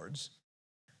overlords.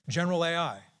 General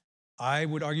AI. I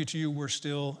would argue to you we're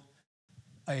still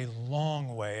a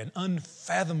long way, an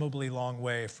unfathomably long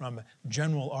way from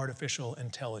general artificial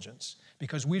intelligence,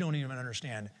 because we don't even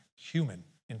understand human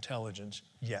intelligence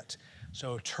yet.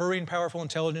 So Turing powerful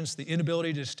intelligence, the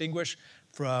inability to distinguish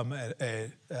from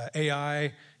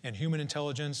AI and human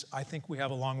intelligence, I think we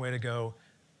have a long way to go.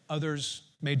 Others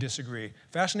may disagree.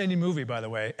 Fascinating movie, by the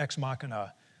way, Ex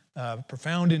Machina.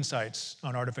 Profound insights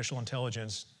on artificial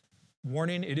intelligence.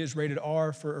 Warning, it is rated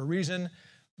R for a reason,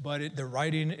 but the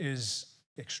writing is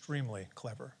extremely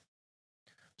clever.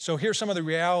 So here's some of the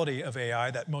reality of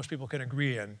AI that most people can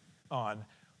agree on.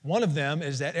 One of them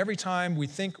is that every time we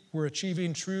think we're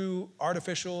achieving true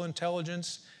artificial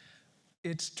intelligence,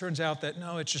 it turns out that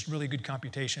no, it's just really good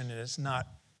computation and it's not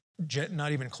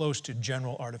even close to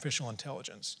general artificial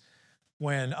intelligence.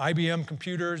 When IBM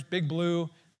computers, Big Blue,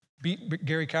 beat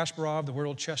Garry Kasparov, the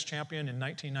world chess champion, in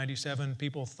 1997,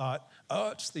 people thought, oh,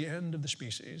 it's the end of the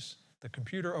species. The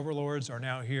computer overlords are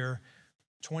now here.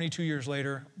 22 years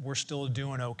later, we're still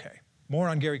doing okay. More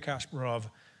on Garry Kasparov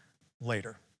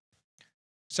later.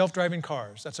 Self-driving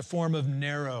cars, that's a form of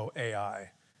narrow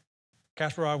AI.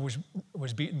 Kasparov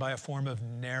was beaten by a form of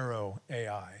narrow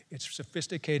AI. It's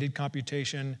sophisticated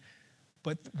computation,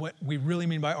 but what we really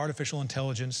mean by artificial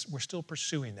intelligence, we're still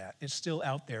pursuing that. It's still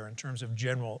out there in terms of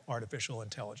general artificial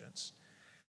intelligence.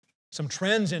 Some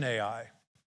trends in AI.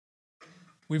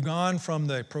 We've gone from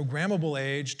the programmable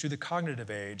age to the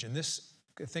cognitive age, and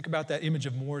think about that image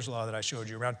of Moore's Law that I showed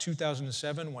you, around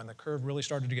 2007 when the curve really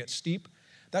started to get steep.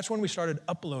 That's when we started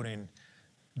uploading,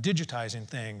 digitizing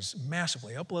things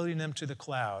massively, uploading them to the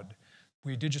cloud.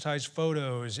 We digitized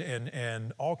photos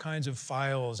and all kinds of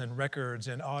files and records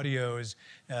and audios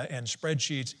and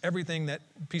spreadsheets. Everything that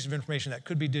piece of information that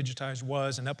could be digitized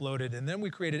was and uploaded. And then we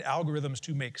created algorithms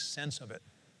to make sense of it.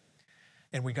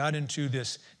 And we got into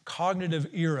this cognitive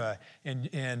era,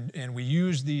 and we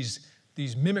used these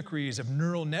mimicries of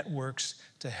neural networks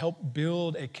to help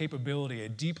build a capability, a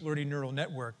deep learning neural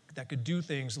network that could do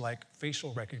things like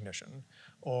facial recognition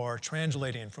or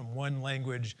translating from one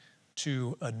language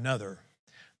to another.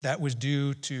 That was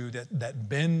due to that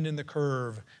bend in the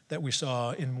curve that we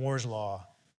saw in Moore's Law.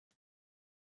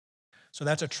 So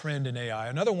that's a trend in AI.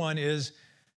 Another one is,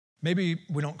 maybe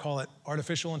we don't call it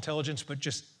artificial intelligence, but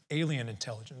just alien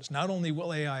intelligence. Not only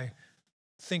will AI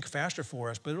think faster for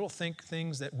us, but it'll think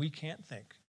things that we can't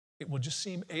think. It will just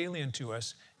seem alien to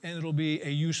us, and it'll be a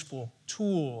useful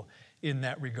tool in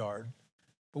that regard.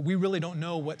 But we really don't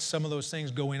know what some of those things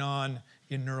going on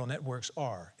in neural networks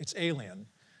are. It's alien.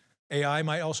 AI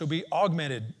might also be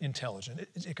augmented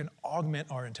intelligence. It can augment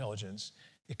our intelligence.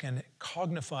 It can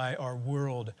cognify our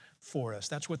world for us.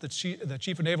 That's what the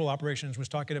Chief of Naval Operations was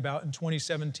talking about in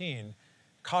 2017.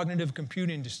 Cognitive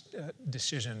computing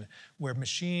decision, where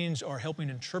machines are helping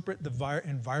interpret the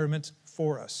environment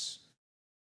for us.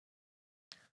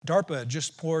 DARPA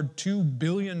just poured $2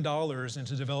 billion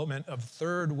into development of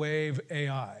third-wave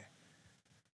AI.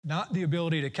 Not the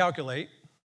ability to calculate,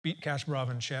 beat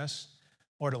Kasparov in chess,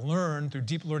 or to learn through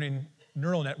deep learning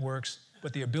neural networks,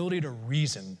 but the ability to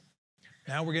reason.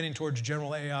 Now we're getting towards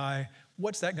general AI.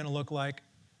 What's that going to look like?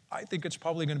 I think it's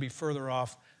probably going to be further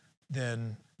off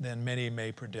than many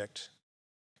may predict.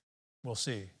 We'll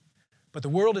see. But the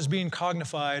world is being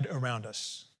cognified around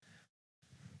us.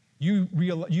 You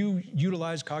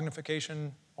utilize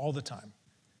cognification all the time.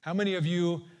 How many of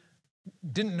you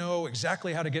didn't know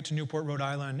exactly how to get to Newport, Rhode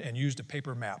Island and used a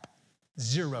paper map?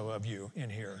 0 of you in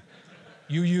here.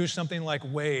 You used something like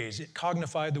Waze. It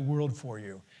cognified the world for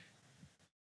you.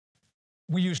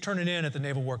 We use Turnitin at the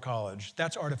Naval War College.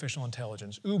 That's artificial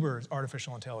intelligence. Uber is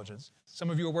artificial intelligence. Some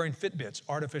of you are wearing Fitbits,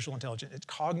 artificial intelligence. It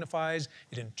cognifies,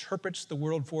 it interprets the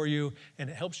world for you, and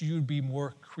it helps you be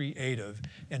more creative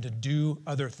and to do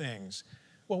other things.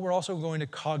 Well, we're also going to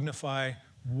cognify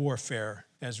warfare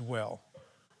as well.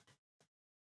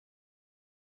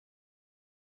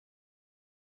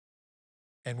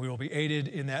 And we will be aided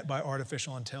in that by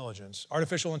artificial intelligence.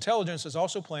 Artificial intelligence is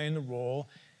also playing the role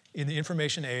in the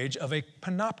information age of a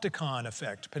panopticon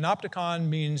effect. Panopticon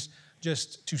means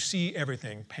just to see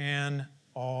everything, pan,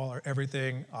 all or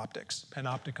everything optics,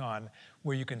 panopticon,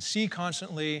 where you can see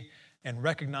constantly and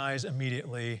recognize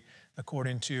immediately,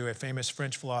 according to a famous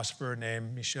French philosopher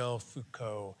named Michel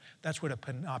Foucault. That's what a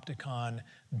panopticon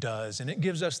does, and it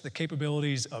gives us the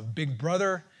capabilities of Big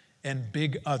Brother and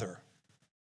Big Other.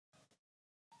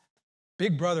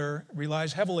 Big Brother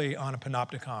relies heavily on a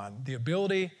panopticon, the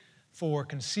ability for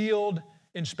concealed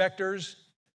inspectors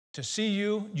to see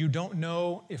you. You don't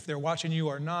know if they're watching you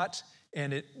or not,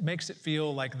 and it makes it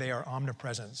feel like they are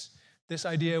omnipresent. This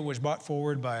idea was brought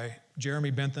forward by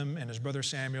Jeremy Bentham and his brother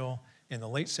Samuel in the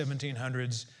late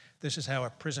 1700s. This is how a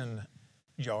prison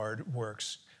yard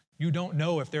works. You don't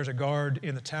know if there's a guard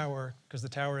in the tower because the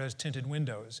tower has tinted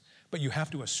windows, but you have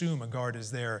to assume a guard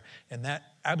is there, and that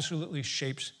absolutely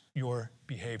shapes your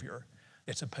behavior.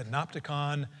 It's a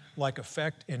panopticon-like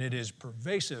effect, and it is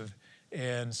pervasive,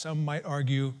 and some might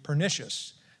argue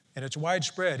pernicious, and it's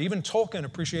widespread. Even Tolkien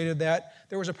appreciated that.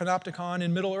 There was a panopticon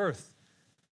in Middle-earth.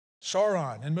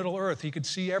 Sauron in Middle-earth, he could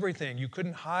see everything. You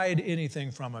couldn't hide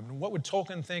anything from him. And what would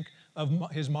Tolkien think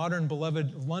of his modern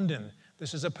beloved London?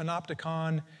 This is a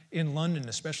panopticon in London,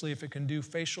 especially if it can do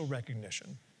facial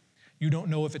recognition. You don't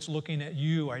know if it's looking at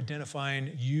you,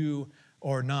 identifying you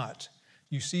or not.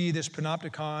 You see this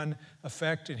panopticon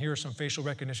effect, and here are some facial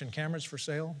recognition cameras for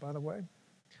sale, by the way,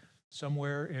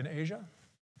 somewhere in Asia.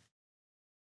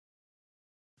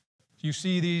 You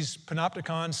see these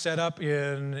panopticons set up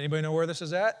in, anybody know where this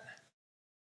is at?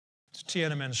 It's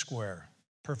Tiananmen Square.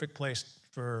 Perfect place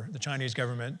for the Chinese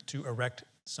government to erect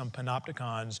some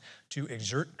panopticons to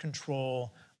exert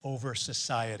control over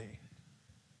society.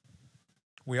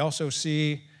 We also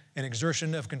see an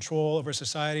exertion of control over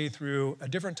society through a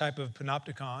different type of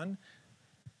panopticon.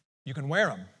 You can wear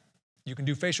them. You can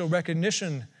do facial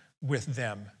recognition with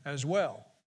them as well.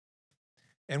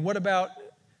 And what about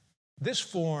this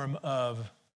form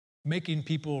of making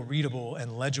people readable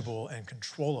and legible and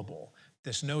controllable?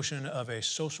 This notion of a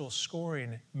social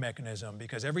scoring mechanism,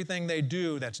 because everything they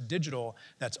do that's digital,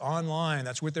 that's online,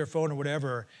 that's with their phone or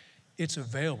whatever, it's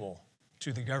available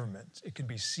to the government. It can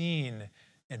be seen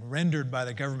and rendered by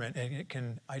the government, and it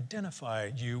can identify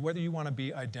you, whether you want to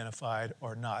be identified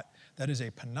or not. That is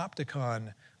a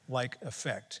panopticon-like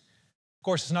effect. Of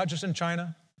course, it's not just in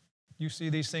China. You see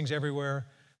these things everywhere.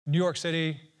 New York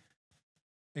City,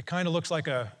 it kind of looks like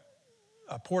a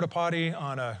porta potty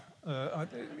on a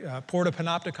porta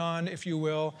panopticon, if you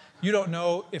will. You don't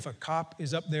know if a cop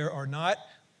is up there or not,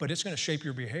 but it's going to shape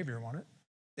your behavior, won't it?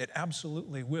 It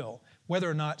absolutely will, whether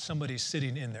or not somebody's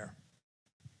sitting in there.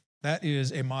 That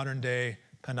is a modern-day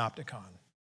panopticon.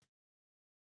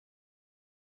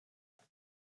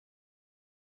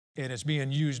 And it's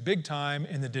being used big time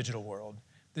in the digital world.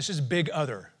 This is Big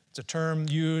Other. It's a term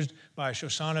used by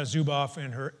Shoshana Zuboff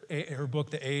in her book,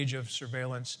 The Age of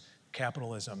Surveillance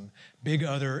Capitalism. Big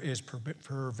Other is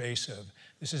pervasive.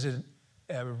 This is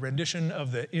a rendition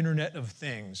of the Internet of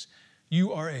Things.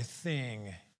 You are a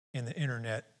thing in the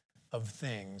Internet of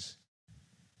Things.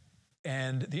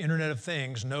 And the Internet of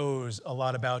Things knows a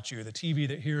lot about you. The TV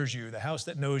that hears you, the house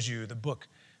that knows you, the book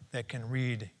that can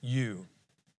read you.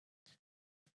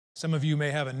 Some of you may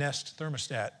have a Nest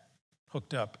thermostat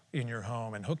hooked up in your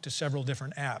home and hooked to several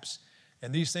different apps.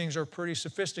 And these things are pretty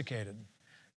sophisticated.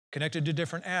 Connected to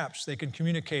different apps, they can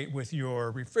communicate with your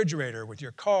refrigerator, with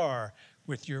your car,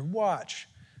 with your watch,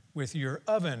 with your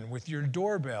oven, with your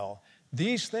doorbell.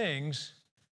 These things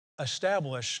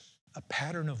establish a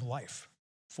pattern of life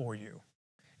for you.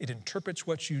 It interprets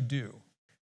what you do.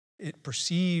 It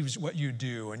perceives what you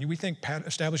do. And we think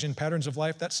establishing patterns of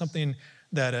life, that's something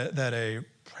that a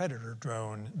predator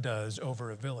drone does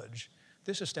over a village.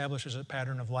 This establishes a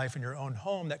pattern of life in your own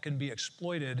home that can be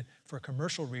exploited for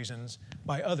commercial reasons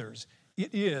by others. It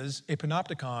is a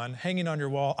panopticon hanging on your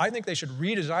wall. I think they should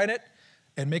redesign it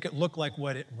and make it look like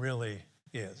what it really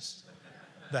is.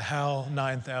 The HAL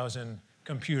 9000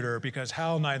 computer, because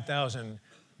HAL 9000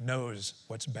 knows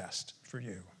what's best for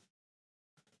you.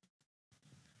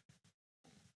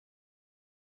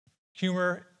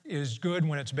 Humor is good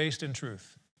when it's based in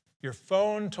truth. Your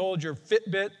phone told your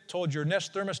Fitbit, told your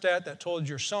Nest thermostat, that told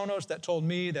your Sonos, that told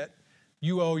me that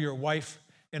you owe your wife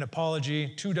an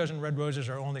apology. 2 dozen red roses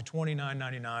are only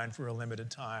 $29.99 for a limited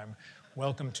time.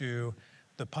 Welcome to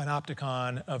the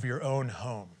panopticon of your own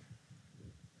home.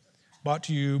 Brought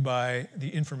to you by the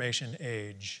information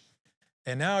age.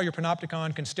 And now your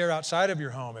panopticon can stare outside of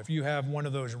your home. If you have one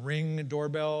of those Ring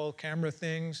doorbell camera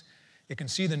things, it can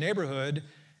see the neighborhood,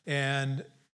 and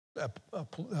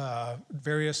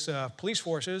various police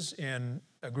forces in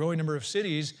a growing number of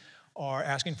cities are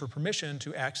asking for permission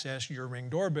to access your Ring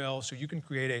doorbell so you can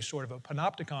create a sort of a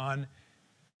panopticon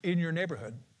in your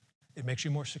neighborhood. It makes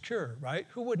you more secure, right?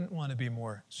 Who wouldn't want to be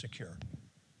more secure?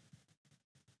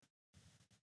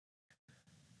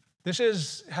 This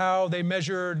is how they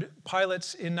measured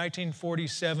pilots in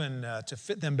 1947 to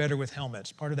fit them better with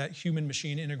helmets, part of that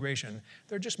human-machine integration.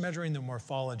 They're just measuring the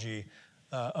morphology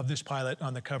of this pilot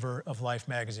on the cover of Life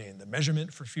magazine, the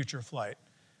measurement for future flight.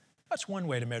 That's one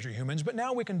way to measure humans, but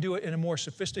now we can do it in a more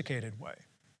sophisticated way,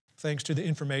 thanks to the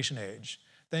information age,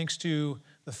 thanks to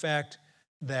the fact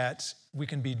that we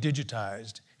can be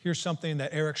digitized. Here's something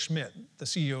that Eric Schmidt, the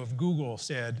CEO of Google,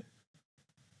 said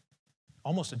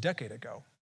almost a decade ago.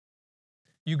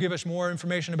 You give us more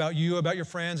information about you, about your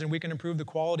friends, and we can improve the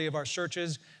quality of our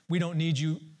searches. We don't need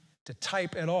you to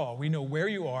type at all. We know where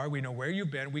you are. We know where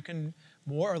you've been. We can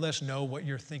more or less know what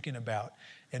you're thinking about.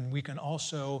 And we can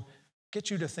also get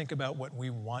you to think about what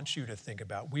we want you to think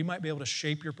about. We might be able to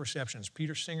shape your perceptions.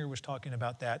 Peter Singer was talking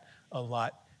about that a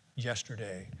lot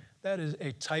yesterday. That is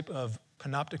a type of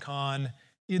panopticon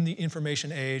in the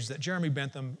information age that Jeremy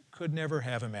Bentham could never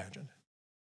have imagined.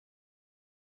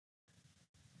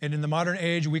 And in the modern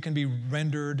age, we can be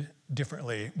rendered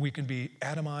differently. We can be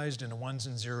atomized into ones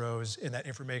and zeros, and that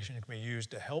information can be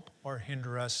used to help or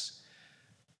hinder us.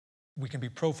 We can be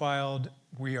profiled.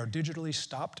 We are digitally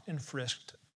stopped and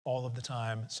frisked all of the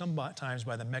time, sometimes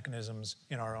by the mechanisms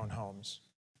in our own homes.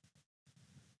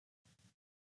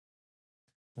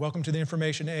 Welcome to the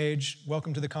information age.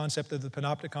 Welcome to the concept of the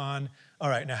panopticon. All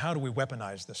right, now how do we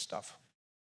weaponize this stuff?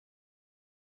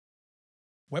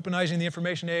 Weaponizing the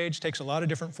information age takes a lot of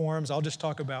different forms. I'll just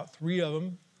talk about 3 of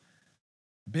them.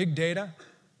 Big data,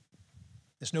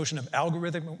 this notion of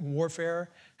algorithmic warfare.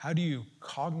 How do you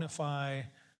cognify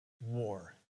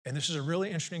war? And this is a really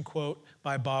interesting quote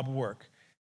by Bob Work.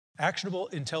 Actionable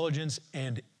intelligence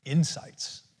and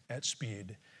insights at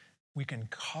speed. We can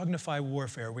cognify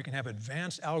warfare. We can have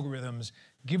advanced algorithms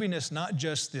giving us not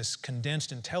just this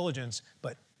condensed intelligence,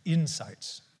 but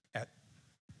insights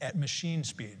at machine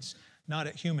speeds. Not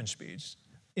at human speeds.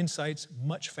 Insights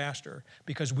much faster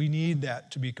because we need that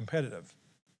to be competitive.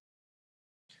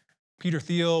 Peter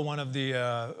Thiel, one of the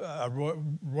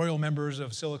royal members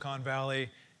of Silicon Valley,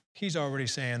 he's already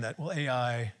saying that, well,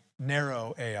 AI,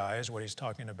 narrow AI is what he's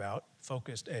talking about,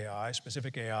 focused AI,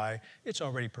 specific AI, it's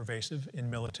already pervasive in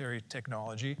military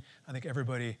technology. I think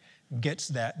everybody gets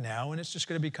that now, and it's just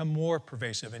going to become more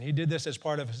pervasive. And he did this as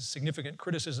part of a significant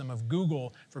criticism of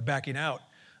Google for backing out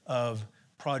of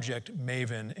Project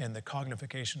Maven and the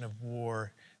cognification of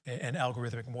war and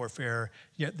algorithmic warfare,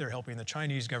 yet they're helping the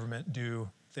Chinese government do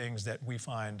things that we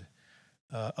find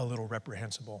a little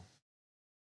reprehensible.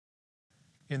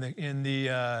 In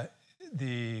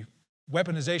the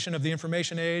weaponization of the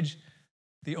information age,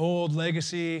 the old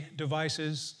legacy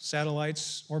devices,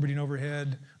 satellites orbiting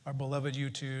overhead, our beloved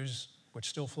U-2s, which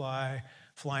still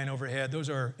flying overhead, those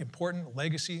are important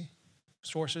legacy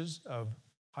sources of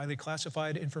highly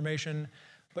classified information.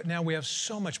 But now we have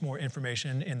so much more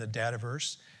information in the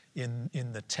dataverse, in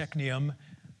the technium.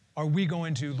 Are we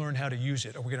going to learn how to use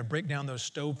it? Are we going to break down those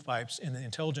stovepipes in the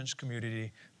intelligence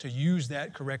community to use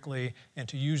that correctly and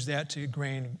to use that to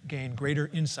gain greater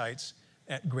insights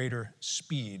at greater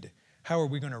speed? How are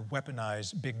we going to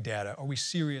weaponize big data? Are we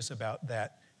serious about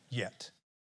that yet?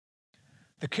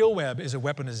 The kill web is a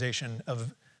weaponization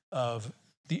of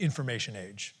the information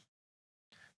age.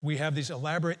 We have this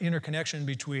elaborate interconnection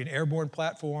between airborne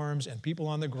platforms and people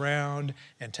on the ground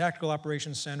and tactical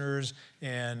operations centers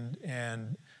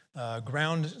and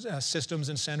ground systems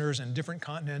and centers in different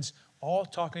continents, all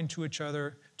talking to each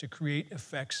other to create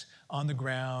effects on the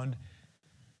ground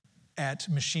at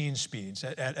machine speeds,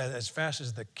 at as fast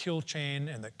as the kill chain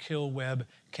and the kill web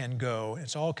can go.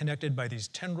 It's all connected by these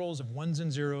tendrils of ones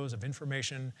and zeros of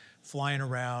information flying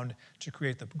around to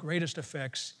create the greatest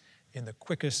effects in the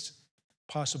quickest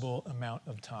possible amount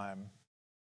of time.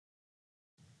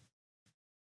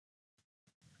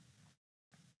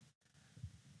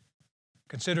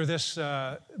 Consider this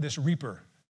Reaper,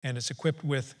 and it's equipped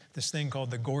with this thing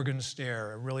called the Gorgon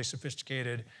Stare, a really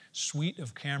sophisticated suite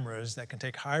of cameras that can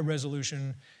take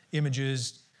high-resolution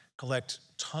images, collect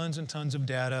tons and tons of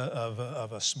data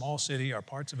of a small city or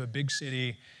parts of a big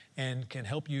city, and can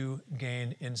help you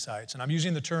gain insights. And I'm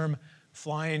using the term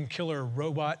flying killer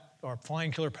robot or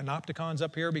flying killer panopticons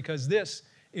up here because this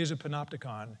is a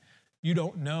panopticon. You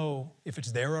don't know if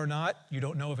it's there or not. You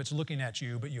don't know if it's looking at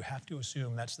you, but you have to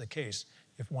assume that's the case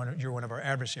if you're one of our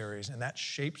adversaries, and that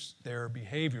shapes their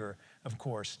behavior, of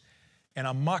course. And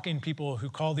I'm mocking people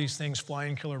who call these things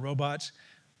flying killer robots.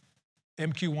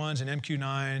 MQ-1s and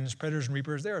MQ-9s, Predators and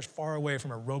Reapers, they're as far away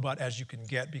from a robot as you can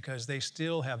get because they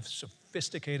still have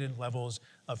sophisticated levels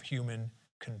of human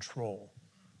control.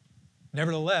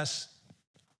 Nevertheless,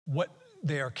 what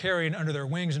they are carrying under their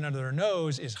wings and under their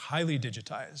nose is highly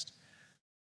digitized.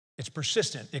 It's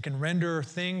persistent. It can render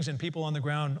things and people on the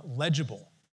ground legible.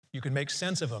 You can make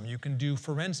sense of them. You can do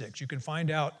forensics. You can find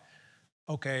out,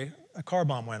 okay, a car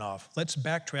bomb went off. Let's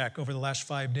backtrack over the last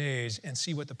 5 days and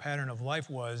see what the pattern of life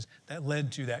was that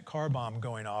led to that car bomb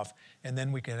going off, and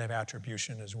then we can have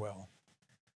attribution as well.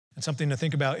 And something to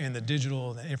think about in the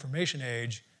digital and the information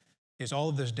age is all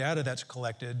of this data that's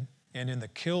collected, and in the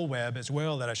kill web as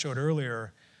well that I showed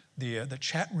earlier, the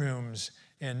chat rooms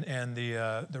and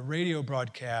the radio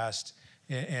broadcast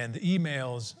and the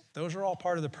emails, those are all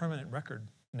part of the permanent record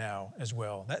now as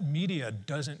well. That media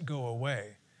doesn't go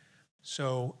away.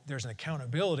 So there's an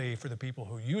accountability for the people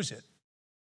who use it,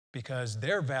 because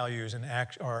their values and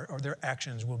or their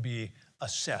actions will be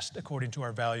assessed according to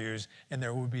our values, and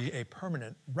there will be a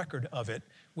permanent record of it,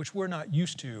 which we're not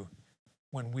used to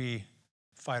when we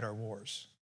fight our wars.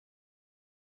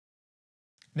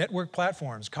 Network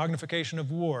platforms, cognification of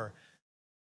war.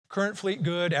 Current fleet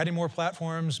good, adding more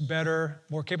platforms better,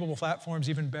 more capable platforms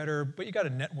even better, but you got to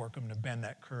network them to bend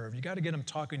that curve. You got to get them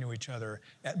talking to each other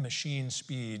at machine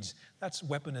speeds. That's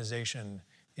weaponization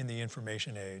in the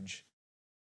information age.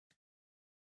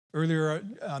 Earlier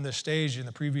on this stage in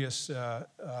the previous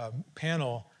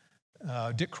panel,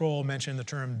 Dick Kroll mentioned the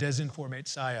term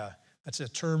desinformatsaya. That's a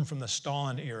term from the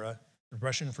Stalin era, the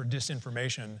Russian for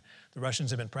disinformation. The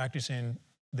Russians have been practicing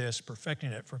this,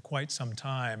 perfecting it for quite some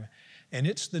time. And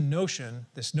it's the notion,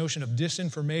 this notion of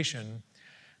disinformation,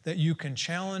 that you can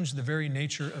challenge the very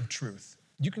nature of truth.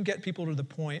 You can get people to the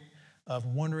point of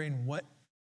wondering what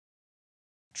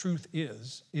truth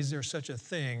is. Is there such a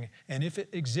thing? And if it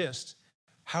exists,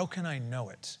 how can I know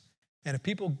it? And if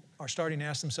people are starting to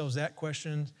ask themselves that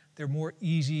question, they're more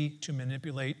easy to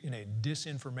manipulate in a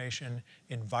disinformation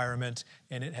environment,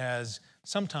 and it has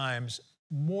sometimes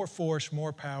more force,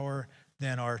 more power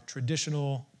than our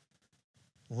traditional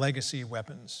legacy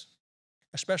weapons,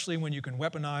 especially when you can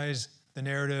weaponize the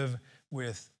narrative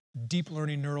with deep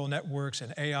learning neural networks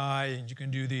and AI, and you can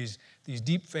do these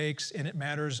deep fakes, and it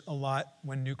matters a lot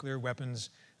when nuclear weapons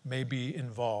may be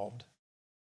involved.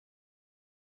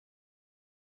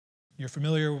 You're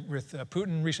familiar with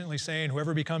Putin recently saying,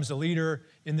 whoever becomes the leader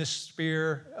in this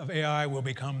sphere of AI will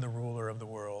become the ruler of the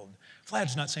world.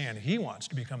 Vlad's not saying he wants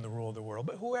to become the ruler of the world,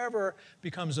 but whoever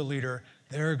becomes the leader,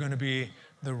 they're going to be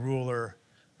the ruler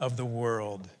of the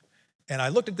world. And I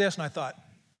looked at this and I thought,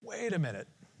 wait a minute.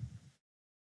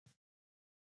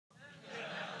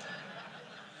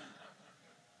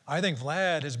 I think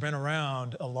Vlad has been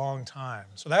around a long time.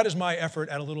 So that is my effort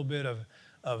at a little bit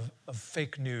of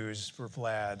fake news for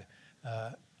Vlad.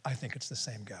 I think it's the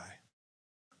same guy.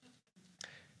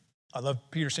 I love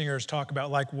Peter Singer's talk about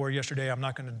like war yesterday. I'm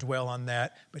not going to dwell on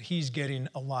that, but he's getting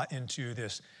a lot into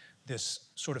this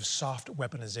sort of soft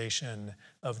weaponization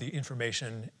of the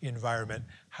information environment.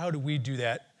 How do we do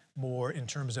that more in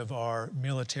terms of our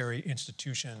military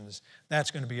institutions? That's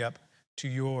going to be up to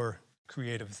your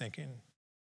creative thinking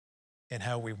and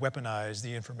how we weaponize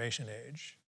the information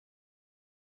age.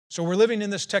 So we're living in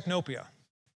this technopia,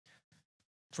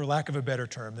 for lack of a better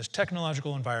term, this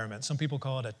technological environment. Some people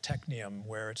call it a technium,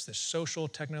 where it's this social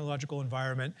technological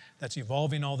environment that's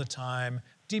evolving all the time,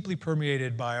 deeply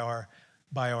permeated by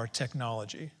our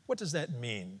technology. What does that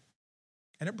mean?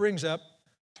 And it brings up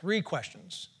 3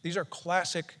 questions. These are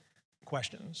classic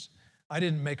questions. I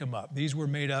didn't make them up. These were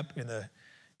made up in the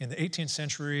 18th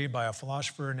century by a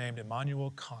philosopher named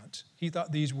Immanuel Kant. He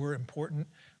thought these were important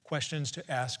questions to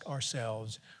ask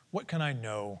ourselves. What can I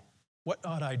know? What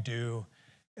ought I do?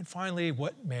 And finally,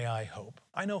 what may I hope?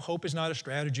 I know hope is not a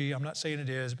strategy. I'm not saying it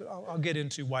is, but I'll get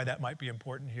into why that might be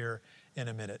important here in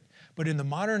a minute. But in the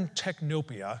modern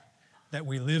technopia that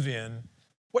we live in,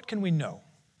 what can we know?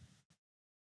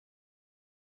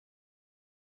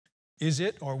 Is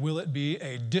it or will it be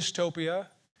a dystopia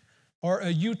or a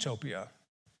utopia?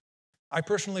 I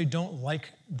personally don't like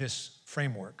this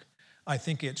framework. I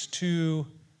think it's too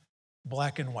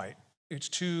black and white. It's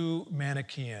too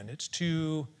Manichaean. It's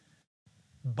too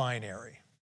binary.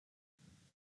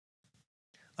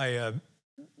 I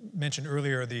mentioned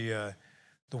earlier the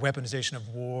weaponization of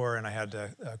war, and I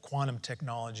had quantum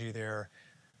technology there.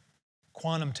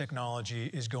 Quantum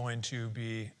technology is going to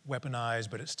be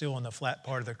weaponized, but it's still on the flat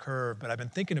part of the curve. But I've been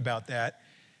thinking about that.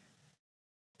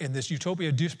 In this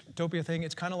utopia, dystopia thing,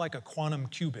 it's kind of like a quantum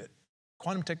qubit.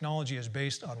 Quantum technology is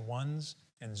based on ones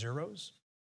and zeros.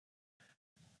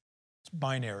 It's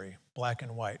binary, black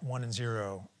and white, 1 and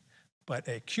 0. But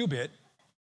a qubit,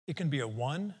 it can be a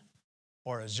 1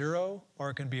 or a 0,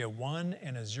 or it can be a 1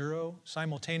 and a 0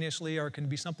 simultaneously, or it can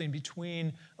be something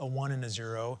between a 1 and a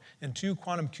 0. And two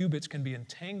quantum qubits can be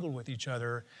entangled with each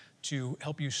other to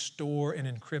help you store and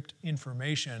encrypt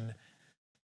information.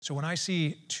 So when I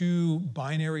see two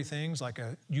binary things like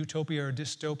a utopia or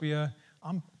dystopia,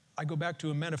 I go back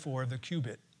to a metaphor of the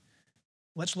qubit.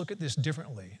 Let's look at this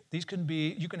differently. These can be,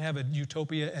 you can have a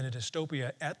utopia and a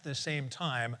dystopia at the same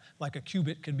time, like a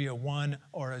qubit can be a 1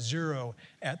 or a 0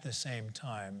 at the same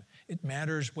time. It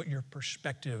matters what your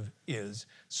perspective is.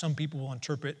 Some people will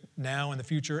interpret now and the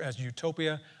future as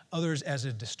utopia, others as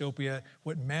a dystopia.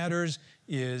 What matters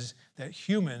is that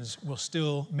humans will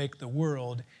still make the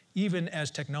world, even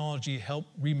as technology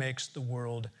remakes the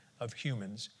world of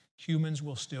humans. Humans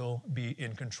will still be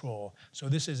in control. So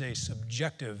this is a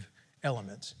subjective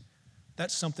element.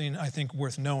 That's something I think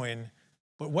worth knowing.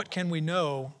 But what can we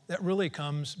know? That really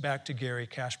comes back to Garry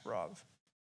Kasparov.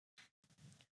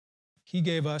 He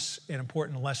gave us an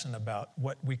important lesson about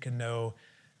what we can know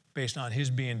based on his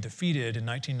being defeated in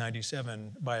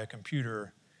 1997 by a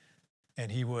computer,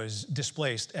 and he was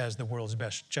displaced as the world's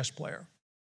best chess player.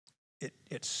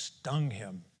 It stung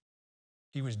him.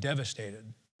 He was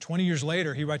devastated. 20 years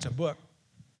later, he writes a book,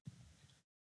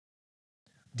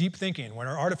 Deep Thinking, When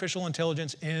Our Artificial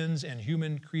Intelligence Ends and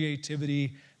Human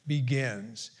Creativity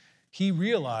Begins. He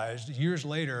realized years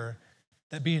later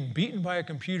that being beaten by a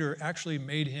computer actually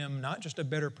made him not just a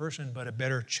better person, but a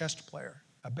better chess player,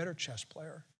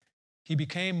 He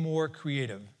became more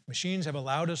creative. Machines have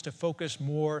allowed us to focus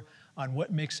more on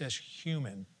what makes us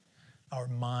human, our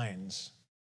minds.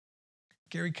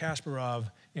 Garry Kasparov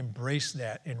embraced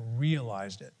that and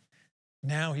realized it.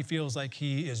 Now he feels like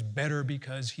he is better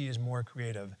because he is more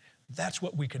creative. That's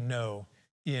what we can know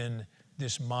in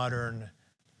this modern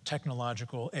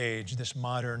technological age, this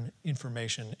modern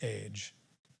information age.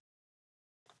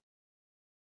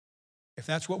 If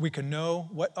that's what we can know,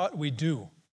 what ought we do?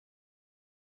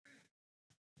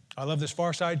 I love this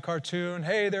Far Side cartoon.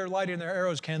 Hey, they're lighting their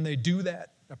arrows. Can they do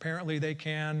that? Apparently they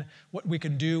can. What we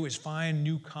can do is find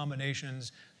new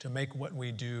combinations to make what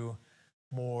we do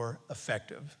more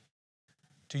effective,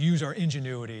 to use our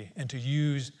ingenuity and to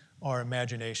use our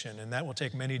imagination, and that will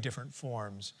take many different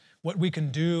forms. What we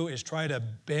can do is try to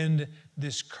bend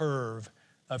this curve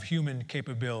of human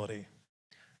capability.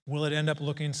 Will it end up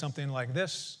looking something like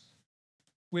this?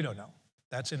 We don't know.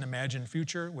 That's an imagined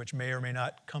future, which may or may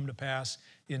not come to pass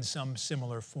in some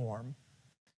similar form.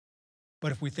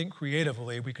 But if we think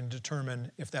creatively, we can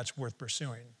determine if that's worth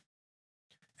pursuing.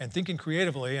 And thinking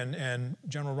creatively, and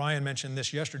General Ryan mentioned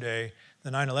this yesterday, the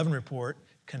 9/11 report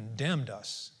condemned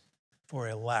us for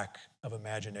a lack of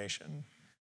imagination.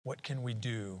 What can we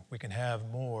do? We can have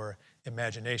more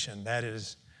imagination. That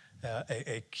is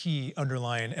a key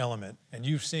underlying element. And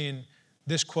you've seen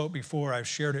this quote before. I've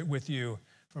shared it with you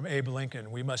from Abe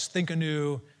Lincoln. We must think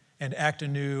anew and act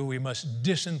anew. We must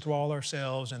disenthrall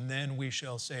ourselves, and then we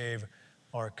shall save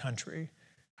our country.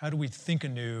 How do we think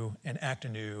anew and act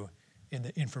anew in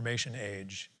the information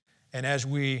age? And as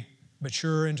we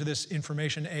mature into this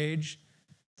information age,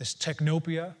 this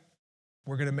technopia,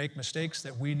 we're going to make mistakes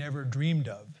that we never dreamed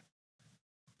of.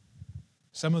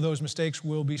 Some of those mistakes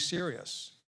will be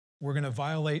serious. We're going to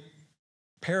violate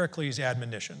Pericles'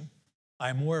 admonition.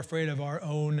 I'm more afraid of our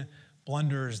own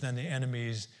blunders than the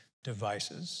enemy's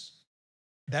devices.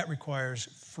 That requires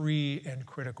free and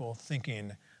critical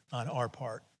thinking on our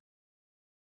part.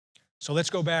 So let's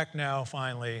go back now,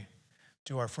 finally,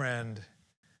 to our friend,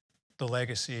 the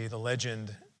legacy, the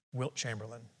legend, Wilt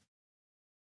Chamberlain.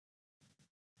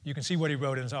 You can see what he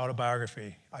wrote in his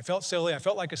autobiography. I felt silly. I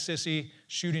felt like a sissy,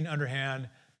 shooting underhand.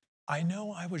 I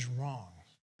know I was wrong.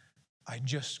 I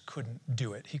just couldn't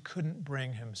do it. He couldn't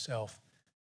bring himself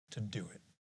to do it.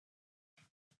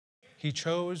 He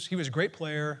was a great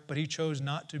player, but he chose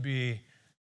not to be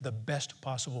the best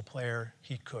possible player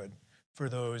he could for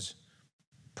those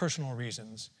personal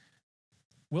reasons.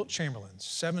 Wilt Chamberlain,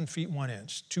 7 feet 1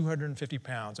 inch, 250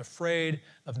 pounds, afraid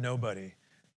of nobody.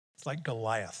 It's like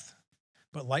Goliath.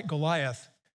 But like Goliath,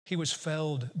 he was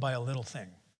felled by a little thing,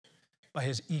 by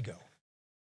his ego.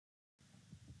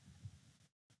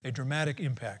 A dramatic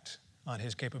impact on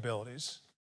his capabilities.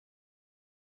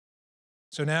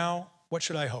 So now, what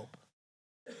should I hope?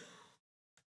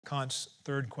 Kant's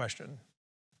third question.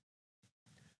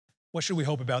 What should we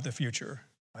hope about the future?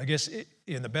 I guess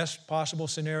in the best possible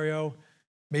scenario,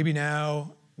 maybe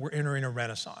now we're entering a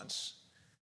renaissance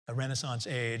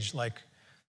age like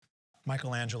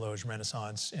Michelangelo's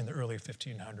Renaissance in the early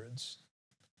 1500s.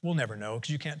 We'll never know because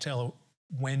you can't tell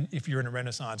if you're in a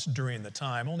Renaissance during the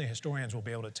time. Only historians will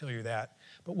be able to tell you that.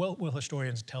 But what will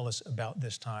historians tell us about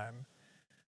this time?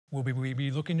 Will we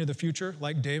be looking to the future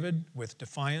like David with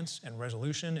defiance and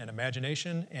resolution and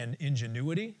imagination and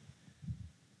ingenuity?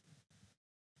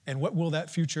 And what will that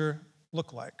future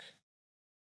look like?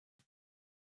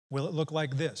 Will it look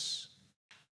like this?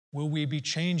 Will we be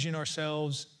changing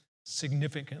ourselves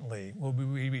significantly? Will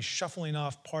we be shuffling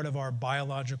off part of our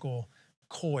biological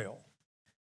coil?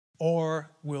 Or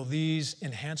will these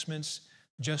enhancements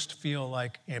just feel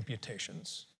like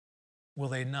amputations? Will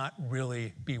they not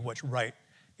really be what's right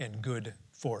and good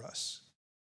for us?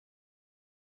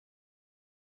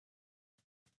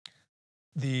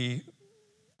 The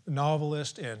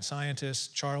novelist and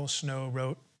scientist Charles Snow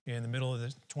wrote in the middle of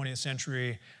the 20th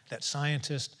century that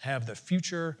scientists have the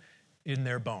future in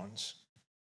their bones.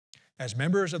 As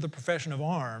members of the profession of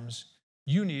arms,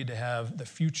 you need to have the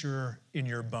future in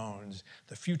your bones,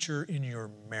 the future in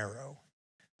your marrow.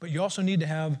 But you also need to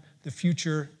have the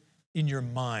future in your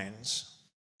minds.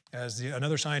 As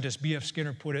another scientist, B.F.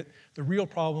 Skinner, put it, the real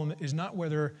problem is not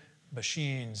whether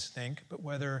machines think, but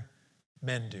whether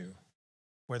men do,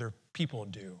 whether people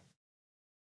do.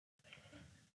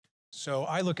 So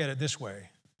I look at it this way.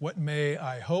 What may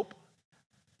I hope?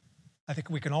 I think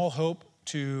we can all hope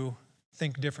to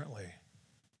think differently.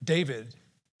 David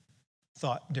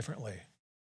thought differently.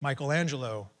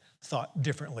 Michelangelo thought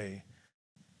differently.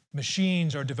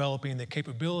 Machines are developing the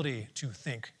capability to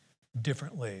think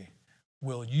differently.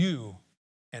 Will you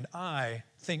and I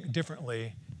think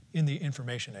differently in the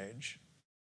information age?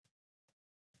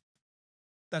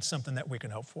 That's something that we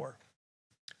can hope for.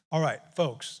 All right,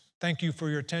 folks, thank you for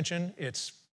your attention.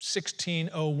 It's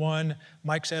 16:01.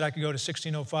 Mike said I could go to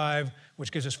 16:05,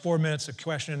 which gives us 4 minutes of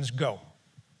questions. Go.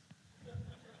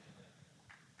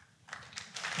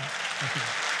 Thank you.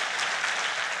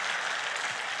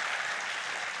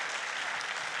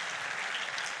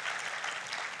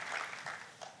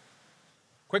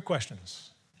 Quick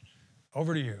questions.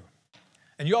 Over to you.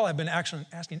 And you all have been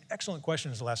asking excellent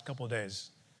questions the last couple of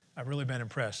days. I've really been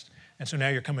impressed. And so now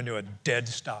you're coming to a dead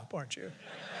stop, aren't you?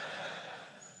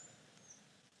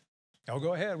 Oh,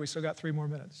 go ahead. We still got 3 more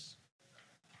minutes.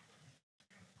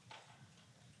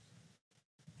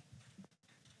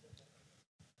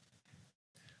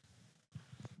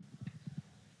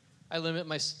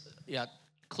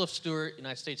 Cliff Stewart,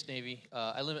 United States Navy.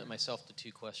 I limit myself to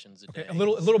 2 questions a day. Okay, a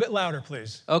little bit louder,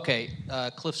 please. Okay,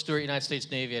 Cliff Stewart, United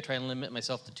States Navy. I try and limit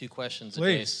myself to 2 questions a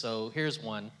day. So here's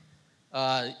one.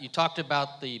 You talked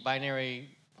about the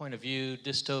binary point of view,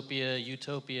 dystopia,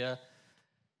 utopia.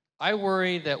 I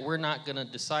worry that we're not going to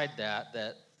decide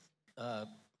that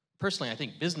personally, I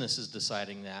think business is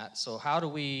deciding that. So how do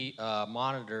we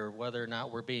monitor whether or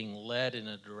not we're being led in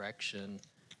a direction,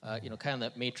 kind of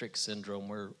that matrix syndrome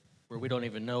where we don't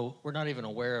even know, we're not even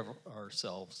aware of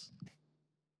ourselves?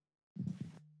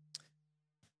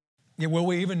 Yeah, will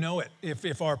we even know it?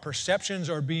 If our perceptions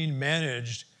are being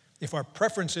managed, if our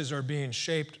preferences are being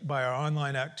shaped by our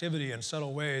online activity in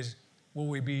subtle ways, will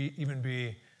we even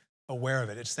be aware of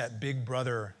it? It's that big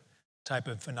brother type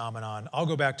of phenomenon. I'll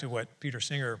go back to what Peter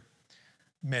Singer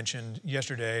mentioned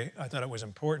yesterday. I thought it was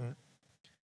important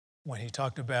when he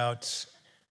talked about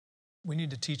we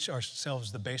need to teach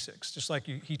ourselves the basics. Just like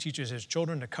he teaches his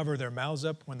children to cover their mouths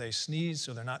up when they sneeze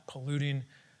so they're not polluting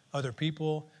other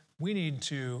people. We need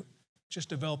to just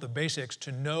develop the basics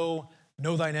to know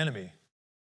thine enemy.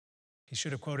 He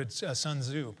should have quoted Sun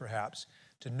Tzu, perhaps,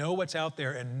 to know what's out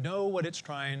there and know what it's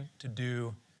trying to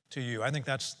do to you. I think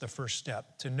that's the first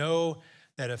step, to know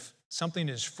that if something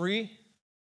is free,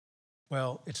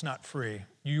 well, it's not free.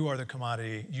 You are the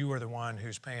commodity. You are the one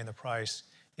who's paying the price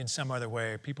in some other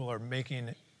way. People are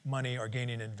making money or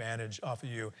gaining advantage off of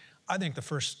you. I think the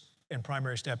first and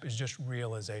primary step is just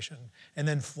realization, and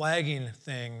then flagging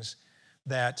things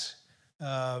that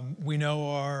we know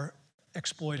are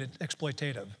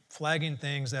exploitative, flagging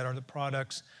things that are the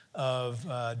products of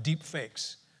deep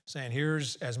fakes, saying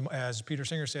here's, as Peter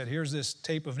Singer said, here's this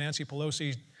tape of Nancy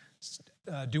Pelosi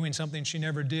doing something she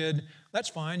never did. That's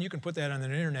fine. You can put that on the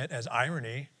internet as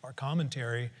irony or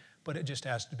commentary, but it just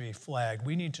has to be flagged.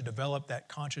 We need to develop that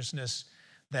consciousness,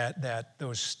 that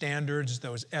those standards,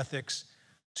 those ethics,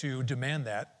 to demand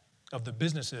that of the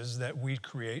businesses that we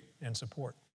create and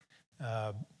support.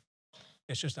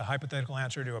 It's just a hypothetical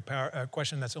answer to a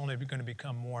question that's only going to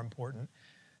become more important.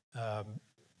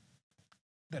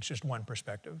 That's just one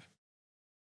perspective.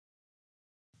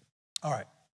 All right.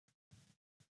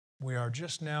 We are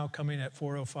just now coming at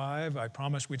 4:05. I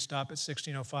promised we'd stop at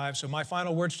 16:05. So my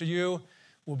final words to you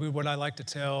will be what I like to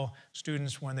tell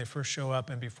students when they first show up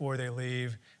and before they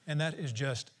leave, and that is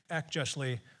just act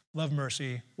justly, love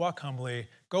mercy, walk humbly,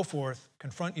 go forth,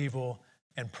 confront evil,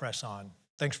 and press on.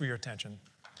 Thanks for your attention.